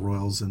the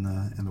Royals and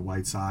the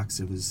White Sox.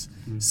 It was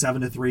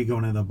 7-3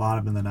 going to the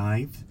bottom of the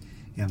ninth,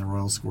 and the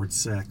Royals scored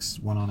 6.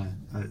 One on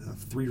a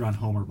 3-run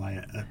homer by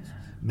a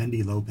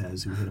Mendy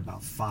Lopez, who hit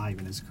about 5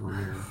 in his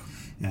career,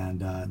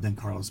 and then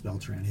Carlos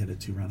Beltran hit a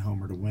 2-run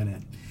homer to win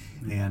it.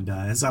 And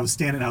as I was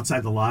standing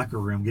outside the locker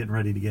room getting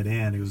ready to get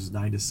in, it was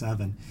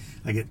 9-7.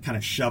 I get kind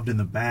of shoved in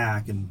the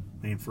back, and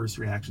my first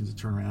reaction is to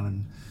turn around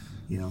and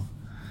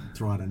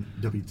throw out a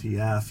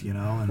WTF,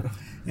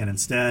 and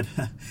instead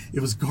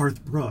it was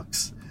Garth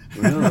Brooks.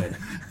 Really?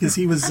 Because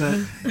he was,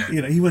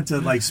 he went to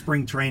like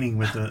spring training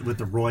with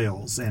the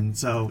Royals, and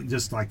so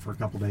just like for a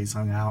couple days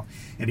hung out,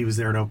 and he was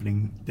there at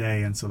opening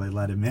day, and so they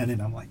let him in,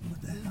 and I'm like,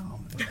 what the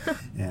hell?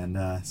 And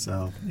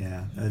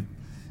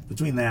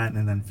between that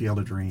and then Field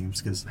of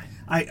Dreams, because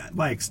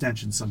by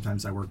extension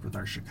sometimes I work with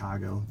our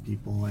Chicago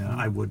people, and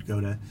I would go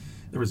to.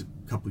 There was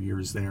a couple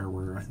years there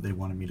where they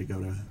wanted me to go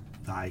to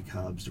the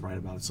I-Cubs to write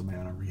about somebody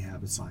on a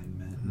rehab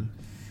assignment.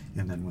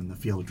 And then when the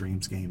Field of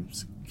Dreams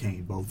games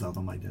came, both of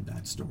them, I did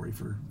that story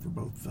for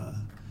both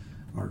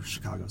our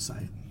Chicago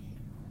site.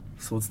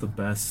 So what's the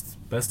best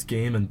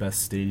game and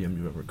best stadium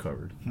you've ever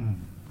covered?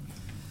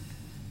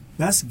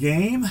 Best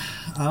game?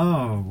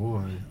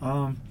 Oh,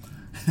 boy.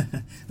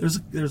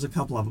 There's a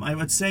couple of them. I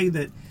would say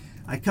that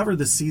I covered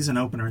the season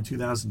opener in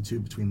 2002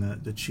 between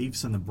the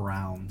Chiefs and the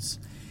Browns,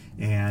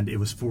 and it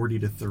was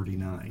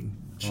 40-39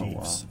 Chiefs. Oh,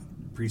 wow.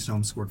 Priest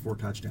Holmes scored 4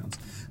 touchdowns.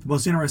 The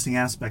most interesting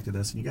aspect of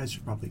this, and you guys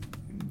should probably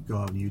go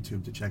on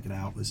YouTube to check it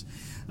out, was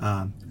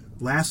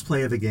last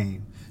play of the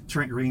game.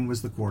 Trent Green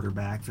was the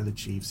quarterback for the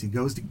Chiefs.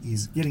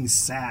 He's getting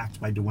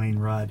sacked by Dwayne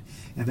Rudd,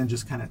 and then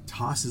just kind of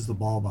tosses the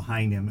ball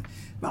behind him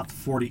about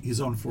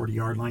his own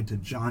 40-yard line to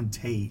John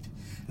Tate,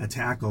 a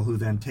tackle, who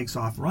then takes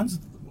off, runs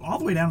all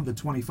the way down to the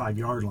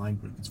 25-yard line,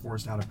 but gets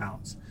forced out of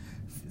bounds.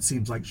 It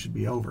seems like it should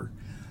be over.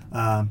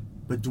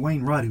 But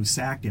Dwayne Rudd, who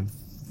sacked him,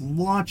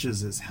 launches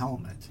his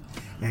helmet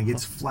and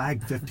gets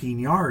flagged 15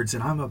 yards,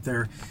 and I'm up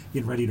there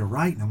getting ready to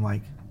write, and I'm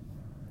like,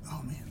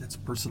 oh man, It's a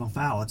personal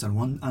foul. It's on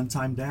one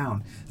untimed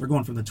down. They're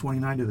going from the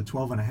 29 to the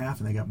 12 and a half,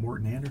 and they got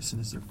Morton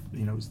Anderson as their,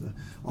 as the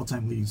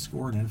all-time leading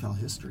scorer in NFL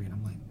history. And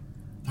I'm like,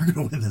 they're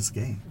going to win this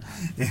game.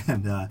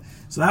 And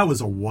so that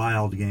was a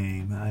wild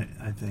game,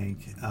 I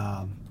think.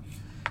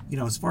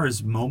 As far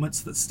as moments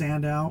that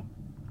stand out,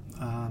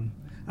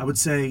 I would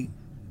say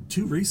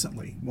two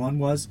recently. One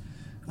was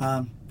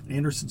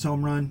Anderson's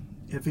home run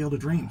at Field of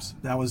Dreams.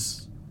 That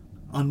was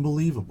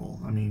unbelievable.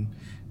 I mean,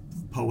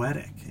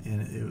 poetic.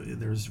 And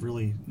there's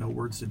really no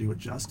words to do it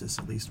justice,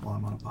 at least while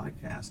I'm on a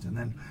podcast.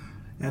 And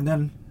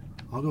then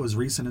I'll go as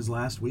recent as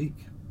last week,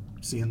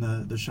 seeing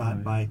the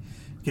shot by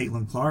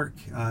Caitlin Clark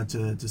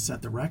to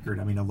set the record.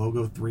 I mean, a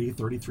logo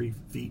 33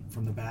 feet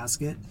from the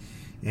basket.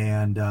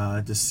 And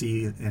to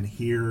see and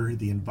hear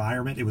the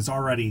environment. It was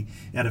already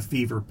at a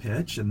fever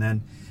pitch, and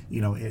then,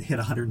 it hit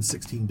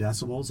 116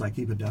 decibels. I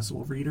keep a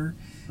decibel reader.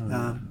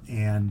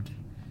 And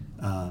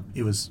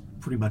it was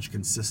pretty much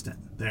consistent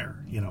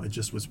there. It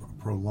just was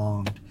a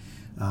prolonged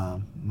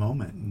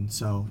moment. And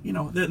so,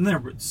 and there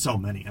were so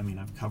many. I mean,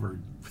 I've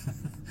covered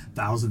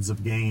thousands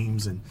of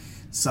games, and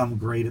some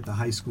great at the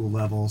high school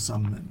level,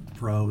 some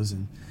pros,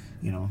 and,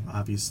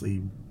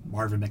 obviously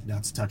Marvin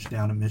McNutt's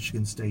touchdown at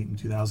Michigan State in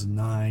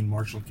 2009,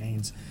 Marshall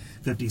Kane's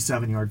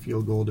 57-yard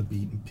field goal to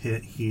beat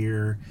Pitt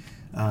here.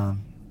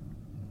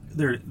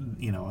 They're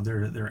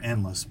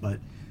endless, but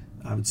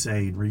I would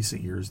say in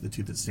recent years the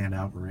two that stand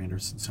out were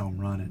Anderson's home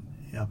run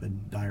up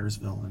in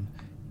Dyersville and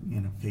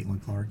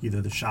Caitlin Clark,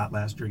 either the shot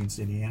last year against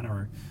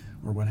Indiana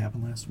or what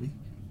happened last week.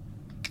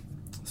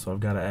 So I've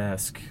got to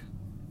ask,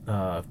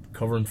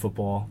 covering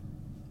football,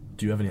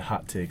 do you have any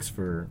hot takes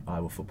for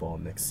Iowa football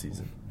next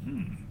season?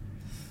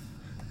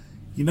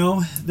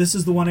 This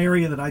is the one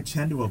area that I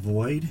tend to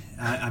avoid.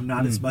 I'm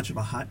not as much of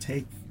a hot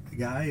take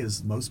guy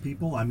as most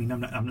people. I mean,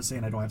 I'm not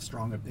saying I don't have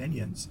strong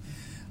opinions.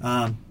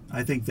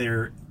 I think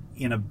they're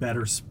in a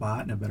better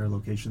spot, in a better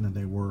location than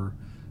they were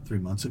 3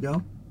 months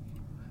ago.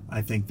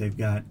 I think they've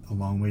got a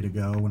long way to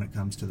go when it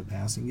comes to the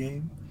passing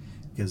game,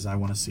 because I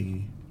want to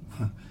see,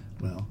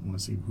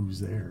 who's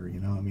there.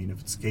 I mean,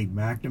 if it's Cade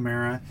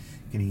McNamara,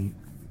 can he,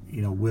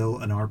 will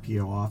an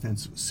RPO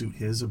offense suit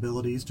his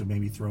abilities to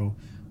maybe throw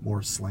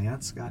more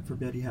slants? God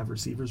forbid you have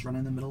receivers run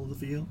in the middle of the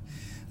field.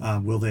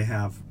 Will they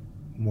have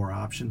more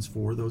options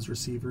for those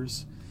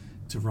receivers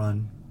to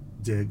run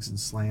digs and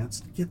slants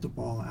to get the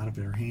ball out of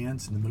their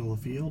hands in the middle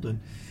of the field? And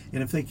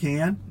if they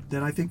can,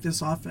 then I think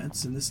this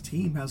offense and this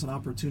team has an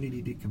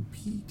opportunity to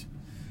compete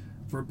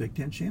for a Big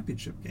Ten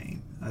championship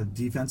game.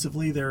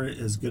 Defensively, they're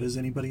as good as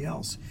anybody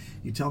else.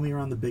 You tell me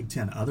around the Big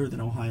Ten, other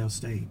than Ohio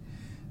State,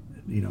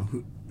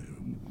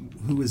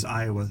 who is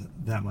Iowa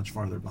that much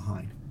farther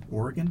behind?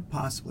 Oregon?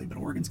 Possibly, but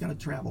Oregon's got to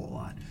travel a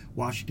lot.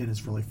 Washington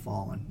has really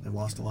fallen. They've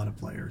lost a lot of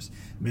players.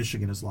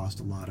 Michigan has lost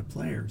a lot of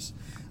players.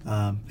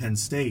 Penn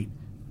State,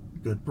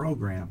 good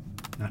program,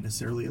 not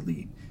necessarily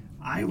elite.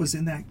 Iowa's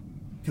in that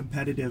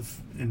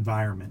competitive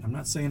environment. I'm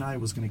not saying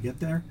Iowa's going to get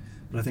there,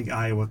 but I think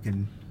Iowa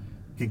can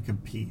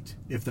compete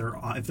if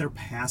their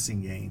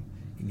passing game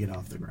can get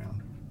off the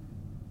ground.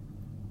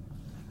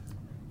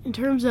 In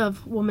terms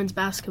of women's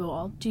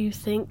basketball, do you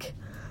think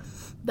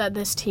that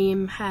this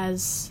team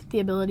has the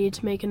ability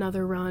to make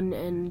another run,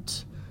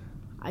 and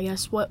I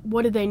guess what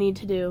do they need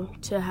to do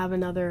to have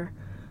another,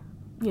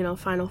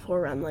 Final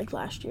Four run like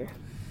last year?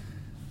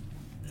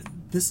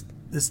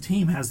 This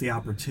team has the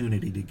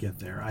opportunity to get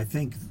there. I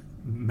think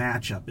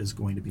matchup is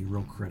going to be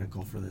real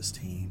critical for this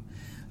team.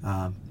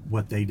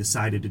 What they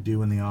decided to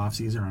do in the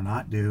offseason or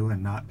not do,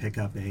 and not pick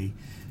up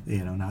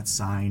not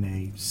sign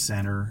a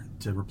center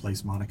to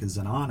replace Monica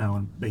Zanano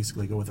and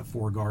basically go with a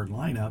 4-guard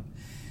lineup.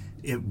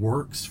 It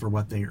works for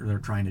what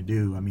they're trying to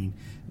do. I mean,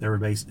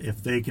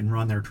 if they can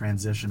run their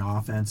transition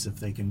offense,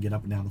 if they can get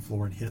up and down the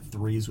floor and hit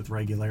threes with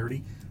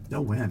regularity,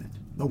 they'll win it.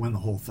 They'll win the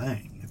whole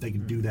thing if they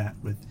can do that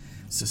with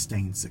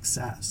sustained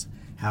success.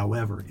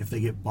 However, if they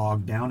get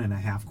bogged down in a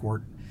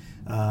half-court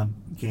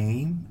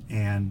game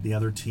and the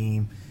other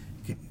team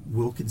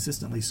will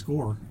consistently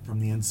score from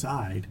the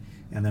inside,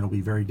 and then it'll be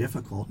very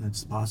difficult, and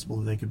it's possible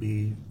that they could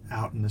be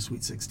out in the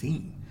Sweet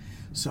 16.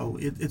 So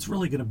it's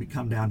really going to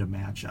come down to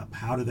matchup.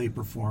 How do they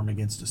perform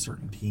against a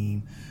certain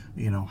team?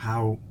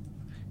 How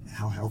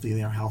healthy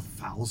they are, how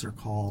fouls are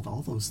called,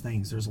 all those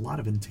things. There's a lot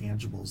of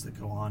intangibles that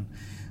go on,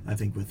 I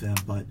think, with them.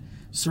 But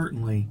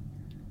certainly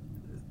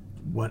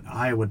what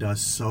Iowa does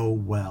so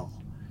well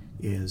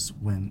is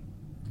when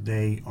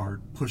they are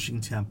pushing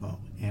tempo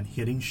and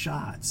hitting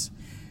shots,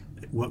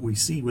 what we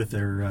see with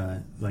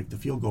their the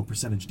field goal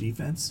percentage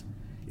defense,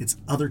 it's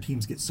other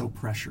teams get so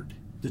pressured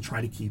to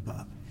try to keep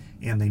up.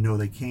 And they know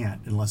they can't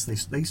unless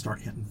they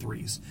start hitting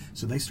threes.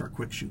 So they start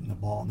quick shooting the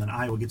ball, and then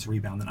Iowa gets a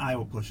rebound, then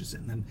Iowa pushes it,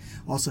 and then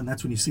all of a sudden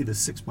that's when you see the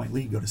 6-point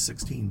lead go to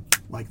 16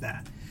 like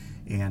that.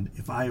 And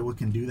if Iowa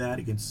can do that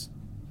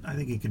I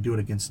think it can do it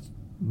against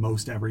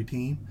most every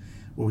team.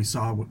 What we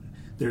saw,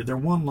 their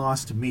one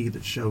loss to me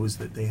that shows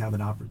that they have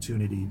an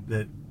opportunity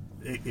that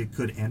it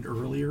could end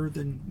earlier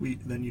than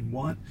you'd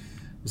want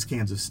was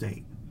Kansas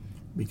State.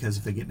 because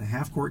if they get in a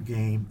half-court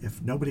game,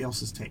 if nobody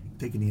else is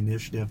taking the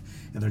initiative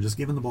and they're just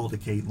giving the ball to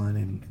Caitlin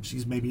and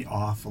she's maybe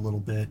off a little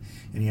bit,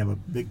 and you have a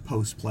big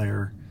post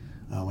player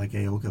like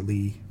Aoka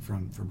Lee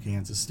from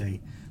Kansas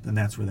State, then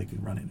that's where they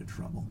can run into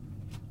trouble.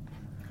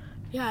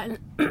 Yeah,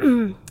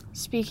 and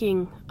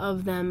speaking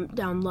of them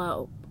down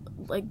low,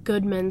 like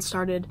Goodman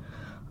started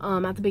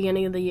at the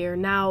beginning of the year.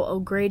 Now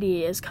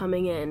O'Grady is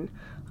coming in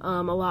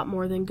a lot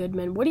more than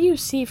Goodman. What do you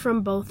see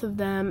from both of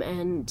them?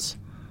 And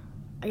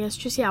I guess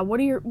just, what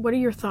are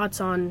your thoughts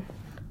on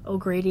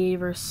O'Grady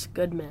versus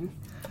Goodman?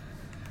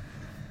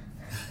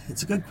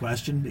 It's a good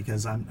question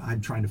because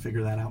I'm trying to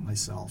figure that out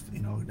myself.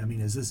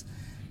 Is this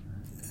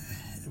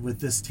with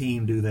this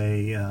team? Do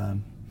they,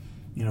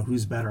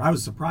 who's better? I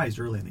was surprised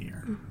early in the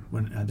year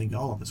when I think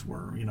all of us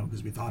were,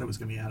 because we thought it was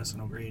going to be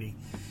Addison O'Grady,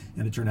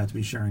 and it turned out to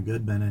be Sharon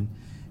Goodman.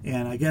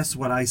 And I guess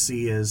what I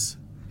see is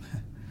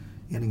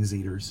innings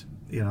eaters.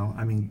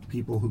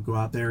 People who go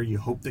out there, you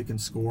hope they can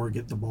score,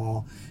 get the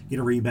ball, get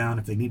a rebound.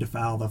 If they need to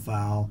foul, they'll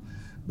foul,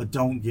 but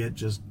don't get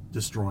just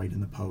destroyed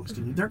in the post.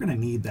 And they're going to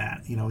need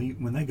that.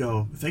 When they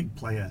go, if they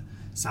play a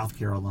South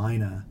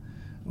Carolina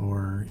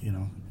or,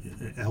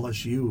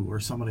 LSU or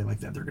somebody like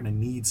that, they're going to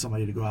need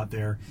somebody to go out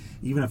there,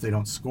 even if they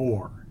don't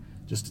score,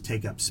 just to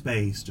take up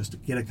space, just to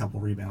get a couple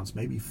rebounds,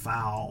 maybe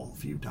foul a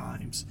few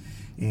times.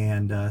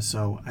 And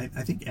so I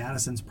think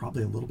Addison's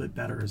probably a little bit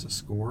better as a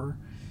scorer,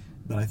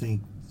 but I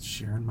think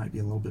Sharon might be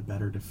a little bit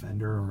better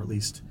defender, or at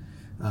least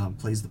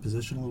plays the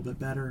position a little bit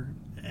better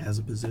as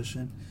a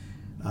position.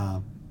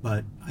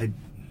 But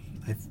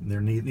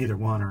they're neither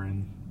one are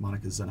in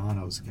Monica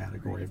Zanano's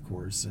category, of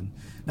course, and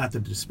not to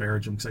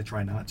disparage them because I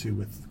try not to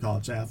with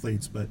college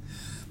athletes, but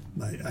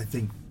I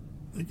think,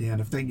 again,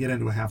 if they get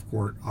into a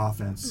half-court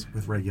offense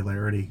with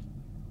regularity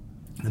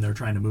and they're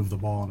trying to move the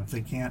ball, and if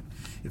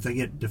they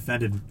get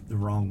defended the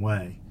wrong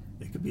way,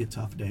 it could be a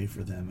tough day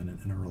for them in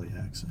an early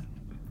exit.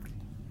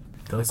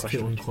 Does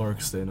Caitlin Clark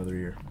stay another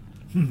year?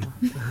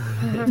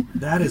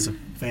 That is a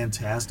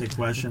fantastic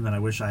question, and I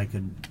wish I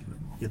could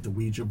get the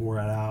Ouija board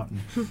out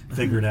and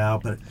figure it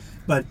out.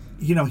 But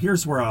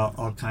here's where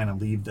I'll kind of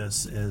leave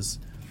this is,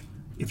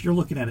 if you're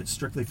looking at it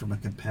strictly from a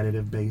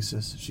competitive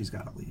basis, she's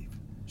got to leave.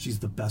 She's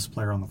the best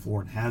player on the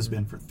floor and has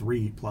been for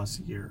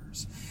 3+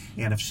 years.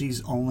 And if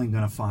she's only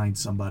going to find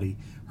somebody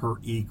her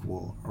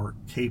equal or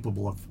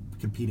capable of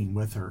competing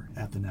with her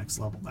at the next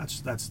level,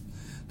 that's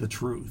the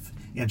truth.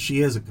 And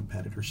she is a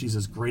competitor. She's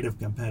as great of a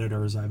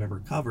competitor as I've ever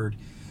covered.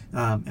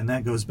 And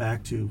that goes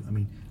back to,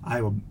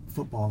 Iowa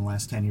football in the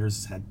last 10 years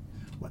has had,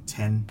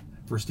 10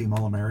 first-team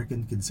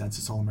All-American,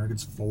 consensus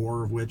All-Americans,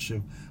 4 of which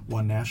have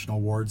won national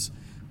awards.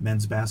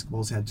 Men's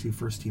basketball's had 2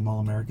 first-team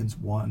All-Americans,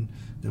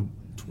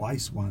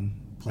 twice won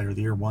Player of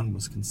the Year, 1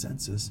 was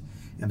consensus.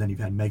 And then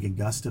you've had Megan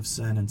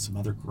Gustafson and some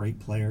other great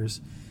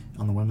players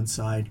on the women's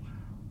side.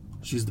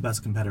 She's the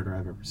best competitor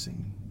I've ever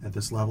seen at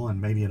this level, and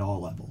maybe at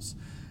all levels.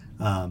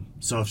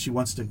 So if she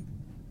wants to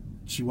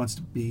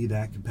be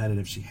that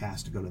competitive, she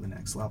has to go to the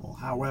next level.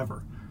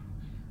 However,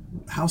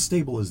 how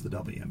stable is the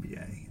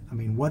WNBA?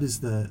 What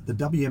is the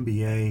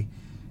WNBA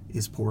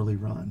is poorly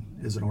run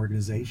as an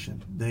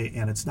organization.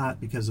 And it's not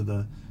because of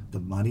the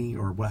money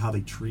or how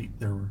they treat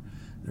their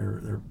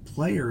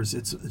players.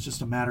 It's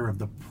just a matter of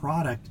the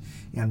product,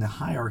 and the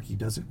hierarchy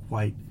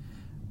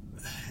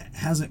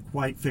hasn't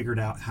quite figured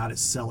out how to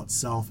sell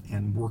itself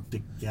and work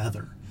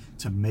together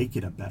to make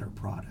it a better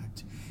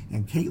product.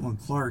 And Caitlin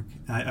Clark,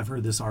 I've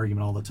heard this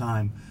argument all the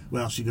time,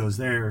 well, she goes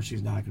there,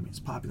 she's not going to be as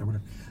popular.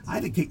 Whatever.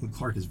 I think Caitlin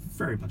Clark is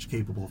very much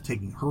capable of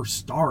taking her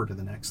star to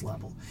the next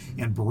level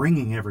and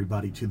bringing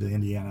everybody to the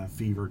Indiana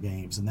Fever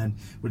games. And then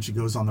when she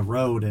goes on the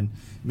road in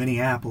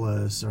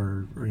Minneapolis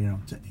or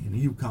in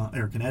Yukon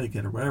or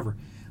Connecticut or whatever,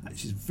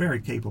 she's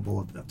very capable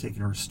of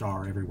taking her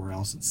star everywhere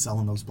else and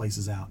selling those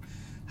places out.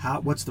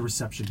 What's the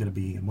reception going to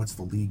be, and what's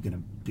the league going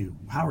to do?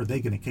 How are they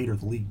going to cater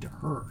the league to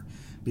her?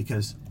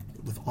 Because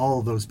with all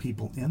of those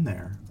people in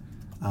there,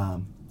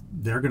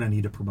 they're going to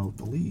need to promote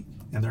the league,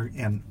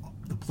 and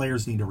the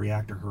players need to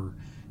react to her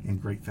in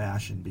great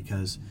fashion,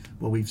 because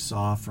what we've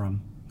saw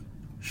from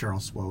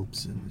Cheryl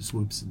Swoops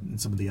and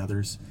some of the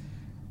others,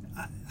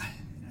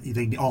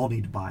 they all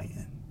need to buy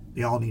in.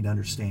 They all need to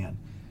understand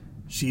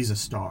she's a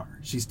star.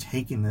 She's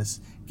taking this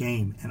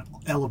game and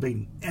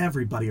elevating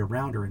everybody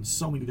around her in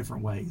so many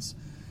different ways.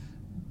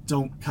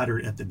 Don't cut her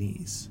at the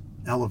knees.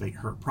 Elevate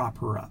her, prop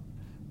her up,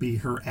 be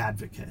her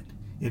advocate,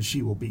 and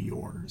she will be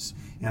yours.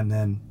 And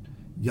then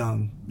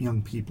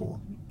young people,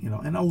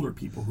 and older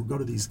people who go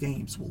to these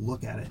games will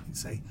look at it and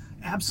say,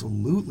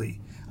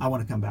 absolutely, I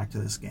want to come back to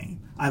this game.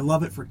 I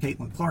love it for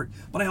Caitlin Clark,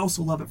 but I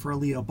also love it for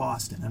Aaliyah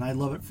Boston, and I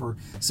love it for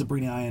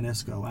Sabrina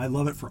Ionesco. I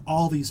love it for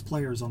all these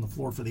players on the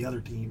floor for the other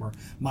team or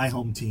my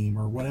home team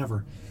or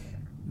whatever.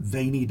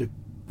 They need to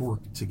work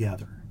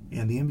together,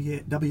 and the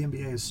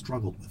WNBA has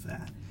struggled with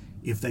that.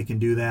 If they can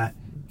do that,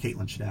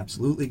 Caitlin should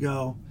absolutely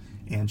go,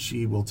 and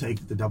she will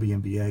take the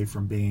WNBA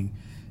from being,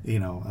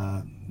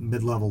 a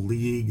mid-level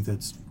league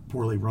that's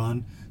poorly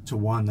run to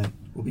one that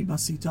will be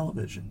must-see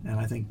television. And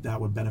I think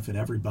that would benefit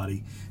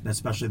everybody, and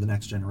especially the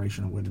next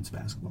generation of women's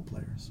basketball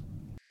players.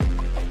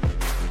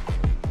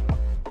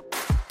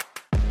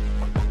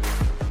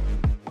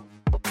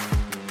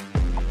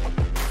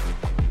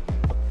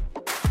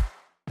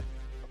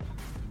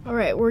 All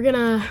right, we're going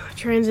to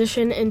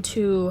transition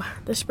into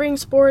the spring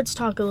sports,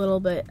 talk a little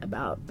bit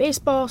about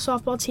baseball,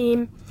 softball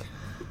team.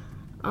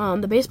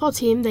 The baseball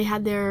team, they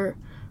had their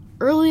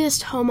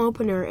earliest home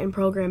opener in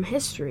program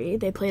history.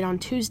 They played on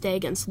Tuesday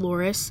against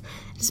Loris.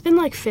 It's been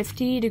like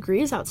 50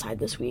 degrees outside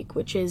this week,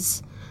 which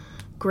is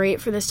great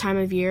for this time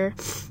of year.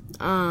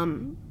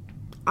 I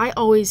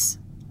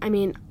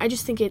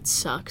just think it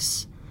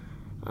sucks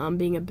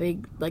being a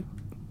big,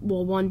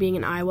 one being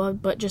in Iowa,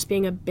 but just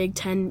being a Big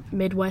Ten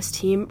Midwest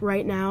team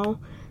right now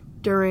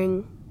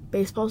during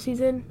baseball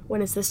season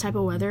when it's this type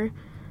of weather.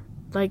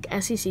 Like,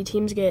 SEC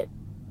teams get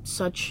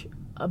such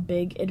a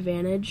big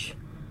advantage,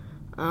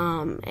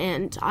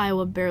 and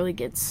Iowa barely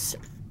gets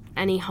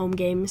any home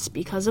games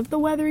because of the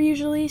weather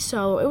usually,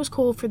 so it was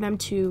cool for them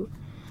to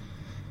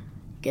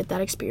get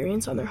that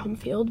experience on their home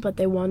field, but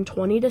they won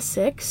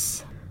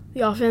 20-6.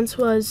 The offense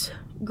was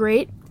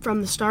great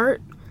from the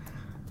start,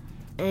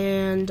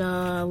 and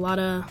a lot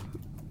of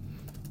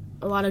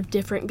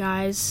different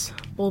guys,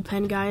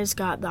 bullpen guys,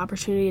 got the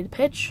opportunity to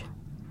pitch,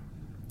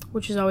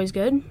 which is always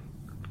good.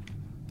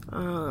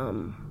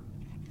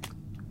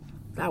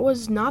 That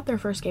was not their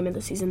first game of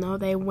the season, though.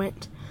 They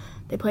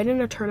played in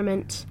a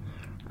tournament.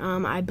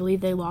 I believe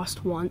they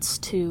lost once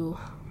to,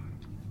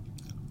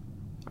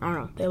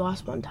 they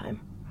lost one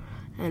time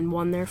and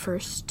won their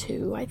first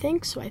two, I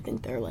think. So I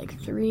think they're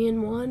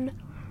 3-1.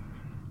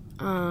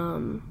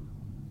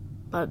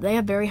 But they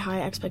have very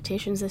high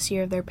expectations this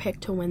year. They're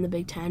picked to win the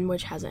Big Ten,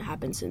 which hasn't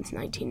happened since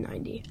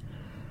 1990.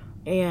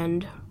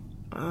 And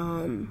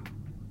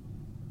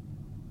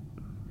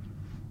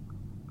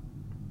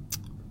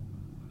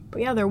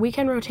but yeah, their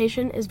weekend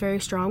rotation is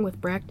very strong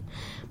with Brecht,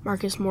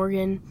 Marcus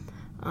Morgan,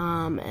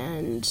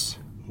 and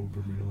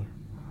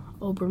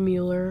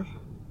Obermueller.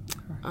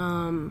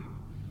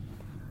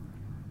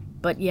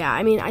 But yeah,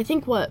 I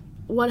think what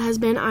has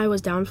been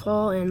Iowa's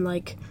downfall in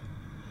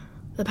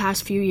the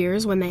past few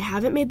years when they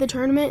haven't made the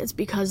tournament, it's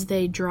because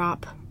they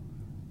drop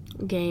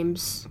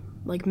games,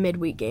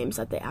 midweek games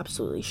that they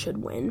absolutely should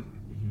win.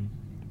 Mm-hmm.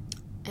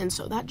 And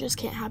so that just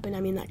can't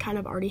happen. That kind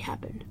of already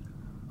happened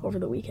over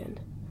the weekend.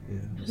 Yeah.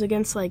 It was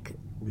against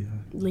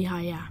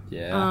Lehigh, yeah.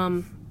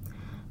 Yeah.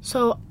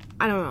 So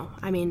I don't know.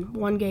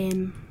 One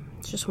game,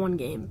 it's just one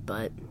game,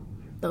 but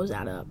those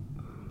add up.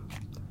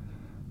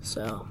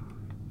 So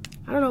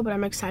I don't know, but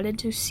I'm excited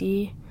to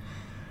see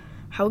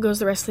how it goes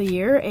the rest of the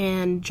year.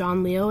 And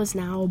John Leo is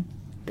now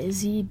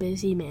busy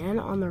man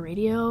on the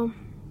radio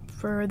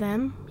for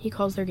them. He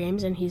calls their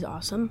games, and he's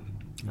awesome.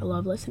 I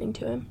love listening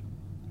to him.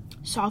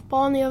 Softball,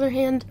 on the other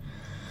hand,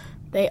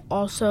 they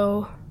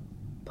also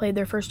played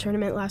their first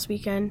tournament last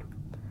weekend.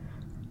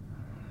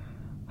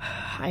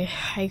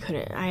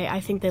 I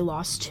think they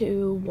lost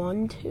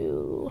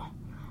 1-2.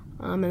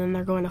 And then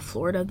they're going to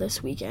Florida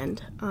this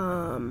weekend.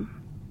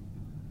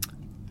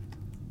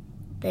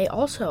 They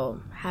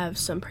also have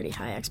some pretty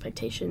high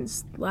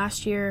expectations.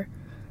 Last year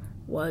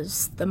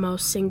was the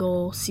most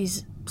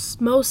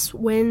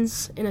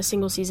wins in a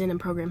single season in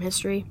program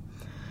history.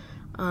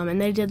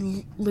 And they did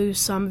lose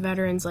some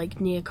veterans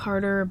like Nia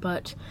Carter,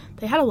 but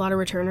they had a lot of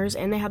returners,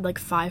 and they had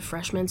 5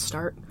 freshmen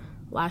start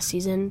last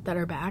season that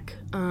are back.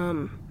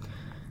 And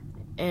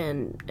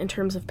in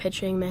terms of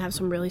pitching, they have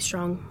some really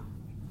strong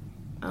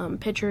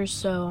pitchers.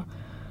 So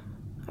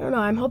I don't know.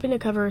 I'm hoping to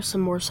cover some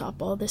more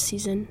softball this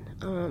season.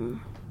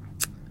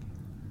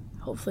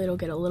 Hopefully it'll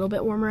get a little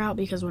bit warmer out,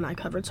 because when I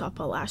covered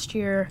softball last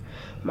year,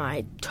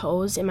 my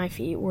toes and my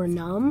feet were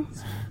numb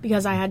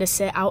because I had to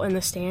sit out in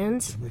the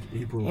stands,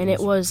 and it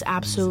was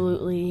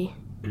absolutely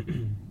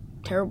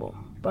terrible.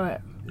 But,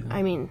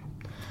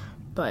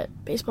 but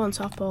baseball and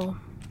softball,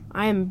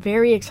 I am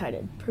very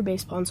excited for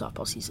baseball and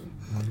softball season.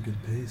 Not a good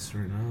pace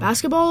right now.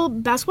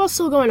 Basketball's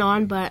still going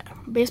on, but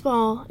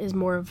baseball is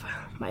more of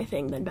my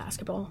thing than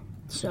basketball.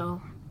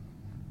 So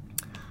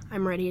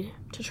I'm ready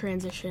to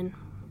transition.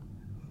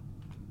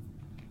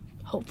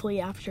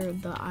 Hopefully after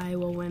the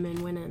Iowa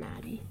women win an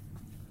Natty.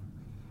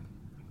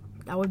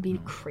 That would be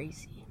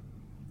crazy.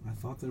 I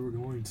thought they were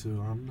going to.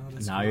 I'm not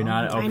as Now you're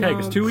not. I Okay, know.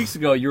 because 2 weeks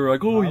ago you were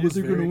like, oh, I was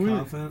they're going to very win.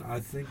 confident. I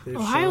think they've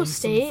Ohio shown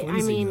State, some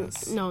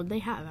flaziness. no, they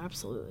have,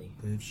 absolutely.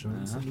 They've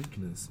shown some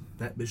weakness.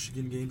 That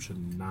Michigan game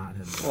should not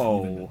have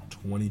been even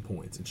 20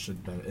 points. It should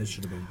have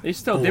been. They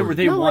still 40.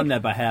 they won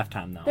that by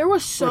halftime though. There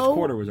was First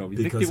quarter was over. You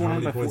think Because they how won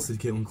many by points 4?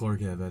 did Caitlin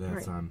Clark have at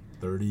halftime?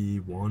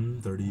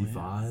 31,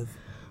 35?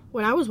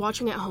 When I was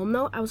watching at home,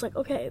 though, I was like,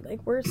 okay,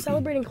 we're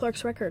celebrating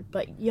Clark's record,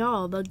 but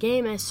y'all, the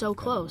game is so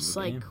close.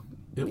 It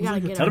we was gotta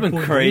like a get That would have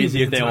been 10-point crazy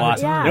game if they the entire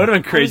lost. Yeah. It would have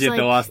been crazy I if was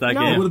they like, lost that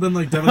no. It game. would have been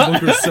like Devin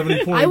Booker's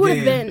 70-point I would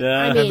have game. been, Yeah.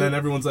 I mean, And then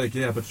everyone's like,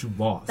 yeah, but you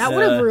lost. that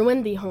would have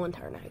ruined the whole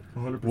entire night.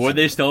 100%. Would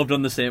they still have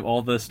done the same,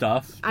 all the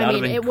stuff? I That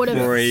mean, would have it been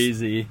would've-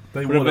 crazy.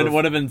 They Would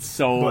have been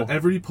so. But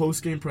every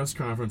post-game press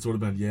conference would have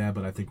been, yeah,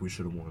 but I think we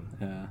should have won.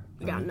 Yeah.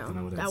 Yeah, And no,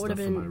 I would that have would've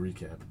stuff for been my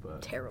recap.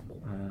 But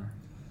Terrible.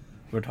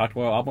 We talked a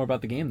lot more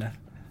about the game then.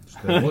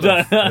 there would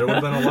have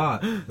been a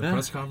lot. The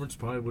press conference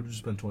probably would have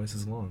just been twice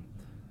as long.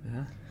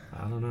 Yeah.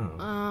 I don't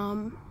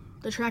know.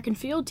 The track and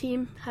field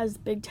team has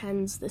Big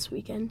Tens this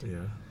weekend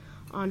Yeah.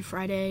 on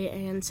Friday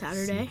and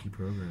Saturday. Sneaky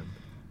program.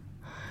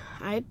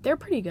 they're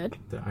pretty good.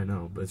 I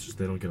know, but it's just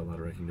they don't get a lot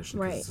of recognition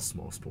because it's a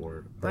small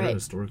sport. Right.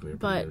 Historically,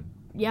 But good.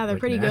 yeah, they're Like,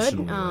 pretty good.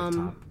 nationally, like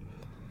top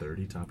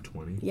 30, top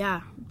 20.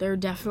 Yeah, they're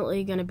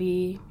definitely going to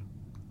be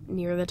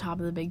near the top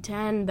of the Big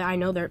Ten. I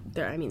know they're.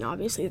 I mean,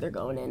 obviously they're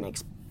going in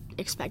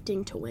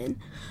expecting to win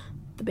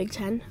the Big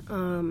Ten.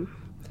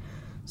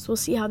 So we'll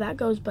see how that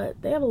goes.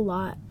 But they have a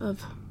lot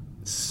of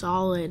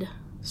solid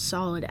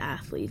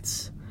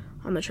athletes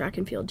on the track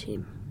and field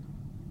team.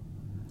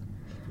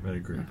 I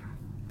agree.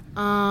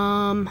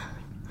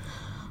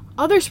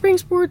 Other spring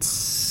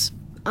sports,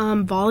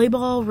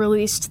 volleyball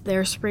released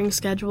their spring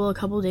schedule a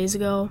couple days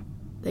ago.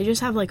 They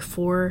just have like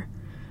four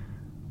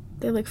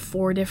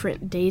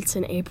different dates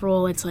in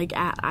April. It's like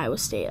at Iowa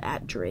State,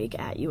 at Drake,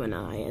 at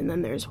UNI, and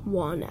then there's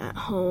one at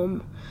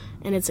home,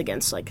 and it's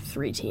against like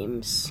 3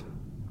 teams,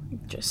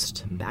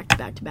 just back to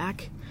back to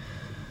back.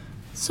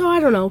 So I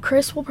don't know.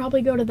 Chris will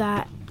probably go to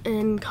that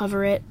and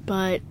cover it,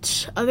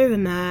 but other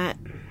than that,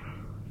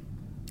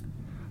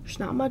 there's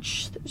not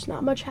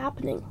much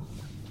happening.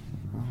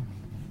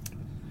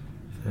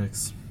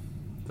 Thanks.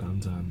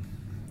 Downtime.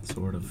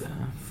 Sort of.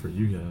 For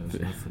you guys,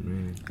 not for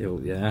me. He'll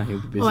be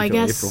busy I till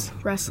guess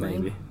April,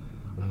 wrestling. maybe.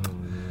 Oh,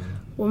 yeah.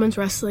 Women's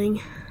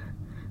wrestling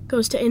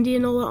goes to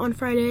Indianola on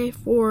Friday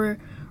for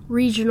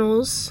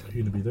regionals. Are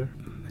you going to be there?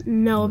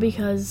 No,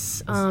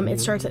 because it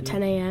starts at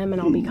 10 a.m.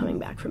 and I'll be coming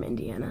back from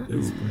Indiana.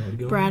 Is Brad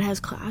going? Brad has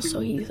class, so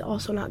he's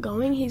also not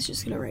going. He's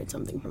just going to write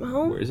something from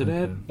home. Where is it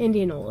at?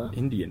 Indianola.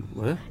 Indian.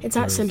 What? It's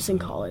at Simpson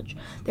College.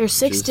 There's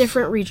 6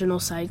 different regional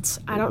sites.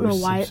 I don't know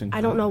why. Simpson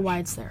I don't know College? why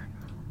it's there.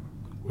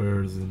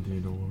 Where is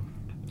Indianola?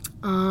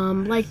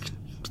 Like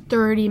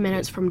 30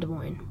 minutes from Des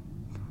Moines.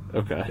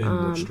 Okay.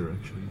 In which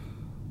direction?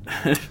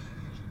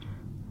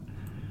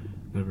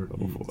 Never.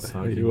 Oh boy.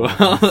 Soggy Well,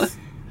 waters.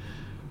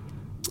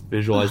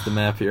 visualize the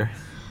map here.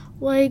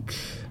 Like,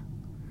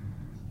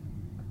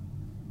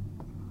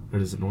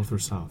 Where is it, north or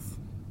south?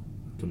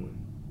 Des Moines.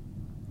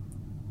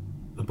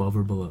 Above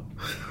or below?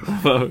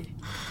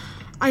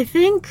 I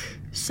think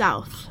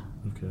south.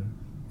 Okay.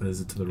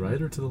 Is it to the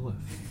right or to the left?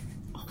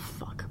 Oh,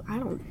 fuck. I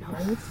don't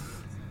know.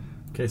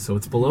 Okay, so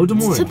it's below Des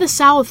Moines. It's to the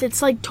south.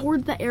 It's like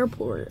toward the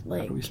airport.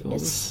 Like, do we spell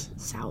it's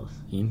south.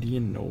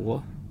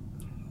 Indianola.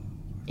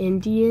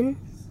 Indian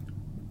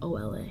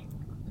OLA.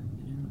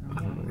 I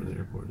don't know where the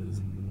airport is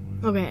in Des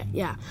Moines. Okay,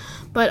 yeah.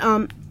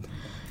 But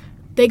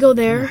they go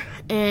there,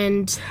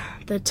 and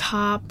the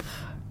top,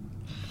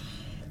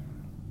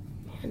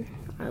 man,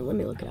 let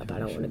me look it up. I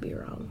don't want to be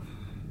wrong.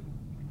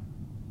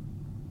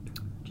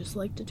 Just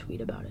like to tweet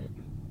about it.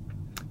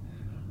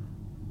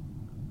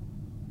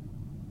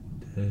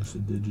 Dash the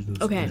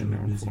digital Okay.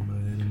 schedule, busy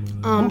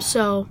my item,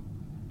 So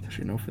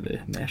Actually, no, for the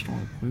National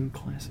Moon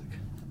Classic.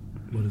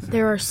 what is it?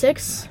 there are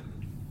 6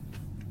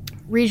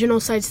 regional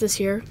sites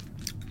this year.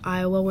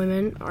 Iowa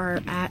women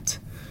are at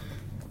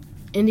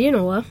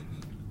Indianola.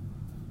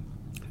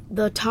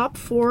 The top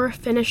 4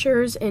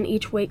 finishers in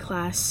each weight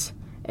class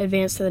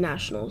advance to the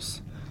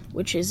Nationals,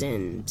 which is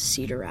in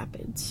Cedar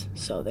Rapids.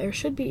 So it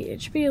should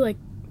be like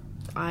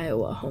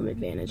Iowa home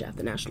advantage at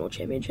the national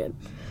championship.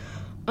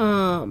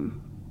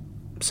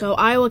 So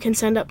Iowa can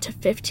send up to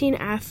 15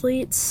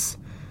 athletes,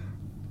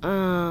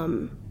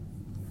 and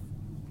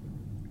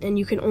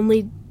you can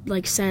only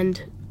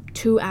send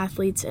 2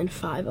 athletes in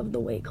 5 of the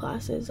weight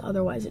classes.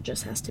 Otherwise, it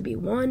just has to be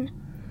 1.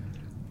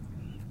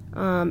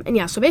 And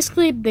yeah, so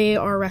basically they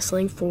are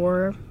wrestling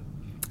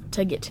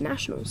to get to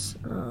nationals.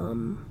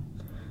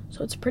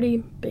 So it's a pretty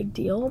big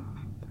deal.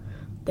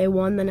 They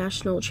won the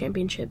national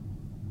championship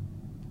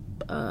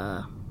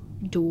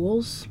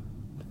duels.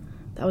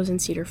 That was in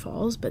Cedar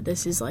Falls, but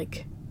this is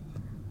like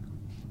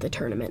the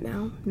tournament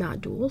now,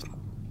 not duels.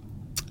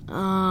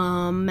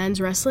 Men's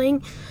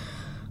wrestling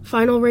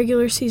final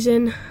regular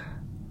season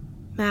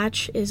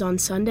match is on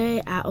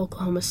Sunday at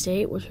Oklahoma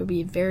State, which will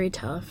be very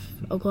tough.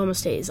 Oklahoma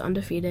State is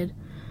undefeated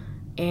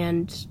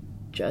and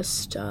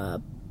just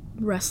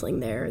wrestling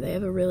there. They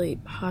have a really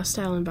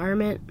hostile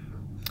environment.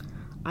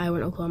 Iowa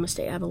and Oklahoma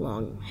State have a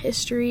long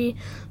history,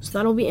 so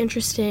that'll be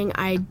interesting.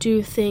 I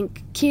do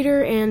think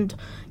Keeter and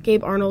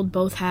Gabe Arnold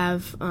both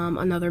have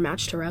another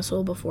match to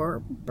wrestle before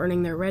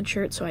burning their red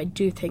shirt, so I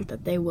do think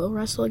that they will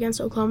wrestle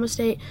against Oklahoma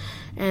State,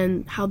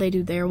 and how they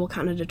do there will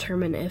kind of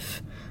determine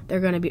if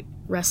they're going to be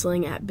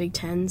wrestling at Big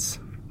Tens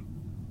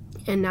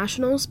and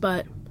Nationals.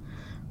 But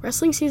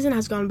wrestling season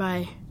has gone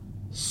by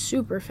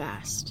super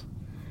fast,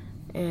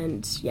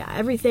 and yeah,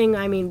 everything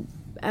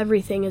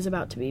is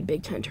about to be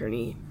Big Ten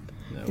tourney.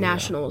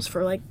 Nationals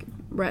for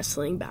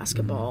wrestling,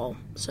 basketball,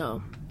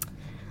 so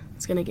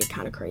it's gonna get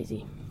kind of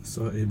crazy.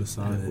 Saw Abe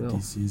Asada at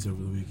DC's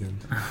over the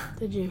weekend.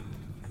 Did you?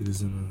 He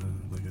was in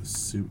a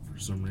suit for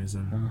some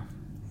reason.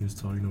 He was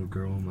talking to a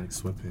girl in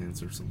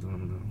sweatpants or something. I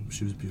don't know.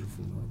 She was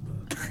beautiful though.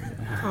 But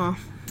Oh,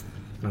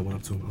 I went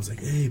up to him. I was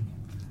like, "Abe,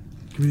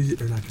 not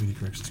community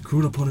corrections,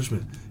 criminal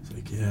punishment." He's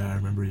like, "Yeah, I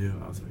remember you."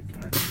 I was like,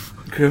 "All right."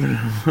 Criminal.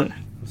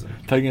 I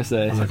was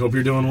like, "Hope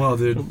you're doing well,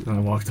 dude." And I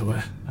walked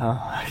away.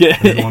 I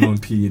didn't want to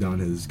impede on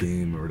his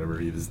game or whatever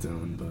he was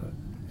doing, but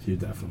he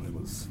definitely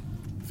was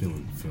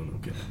feeling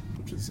okay,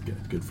 which is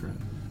good for him.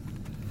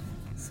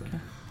 So.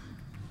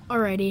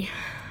 Alrighty.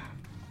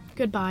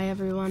 Goodbye,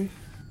 everyone.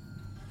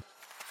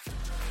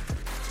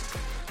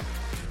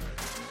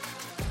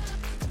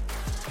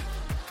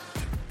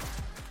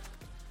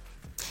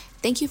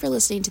 Thank you for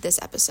listening to this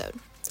episode.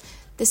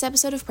 This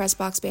episode of Press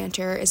Box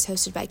Banter is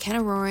hosted by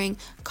Kenna Roering,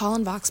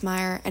 Colin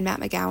Votzmeyer, and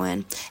Matt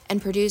McGowan,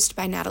 and produced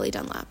by Natalie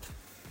Dunlap.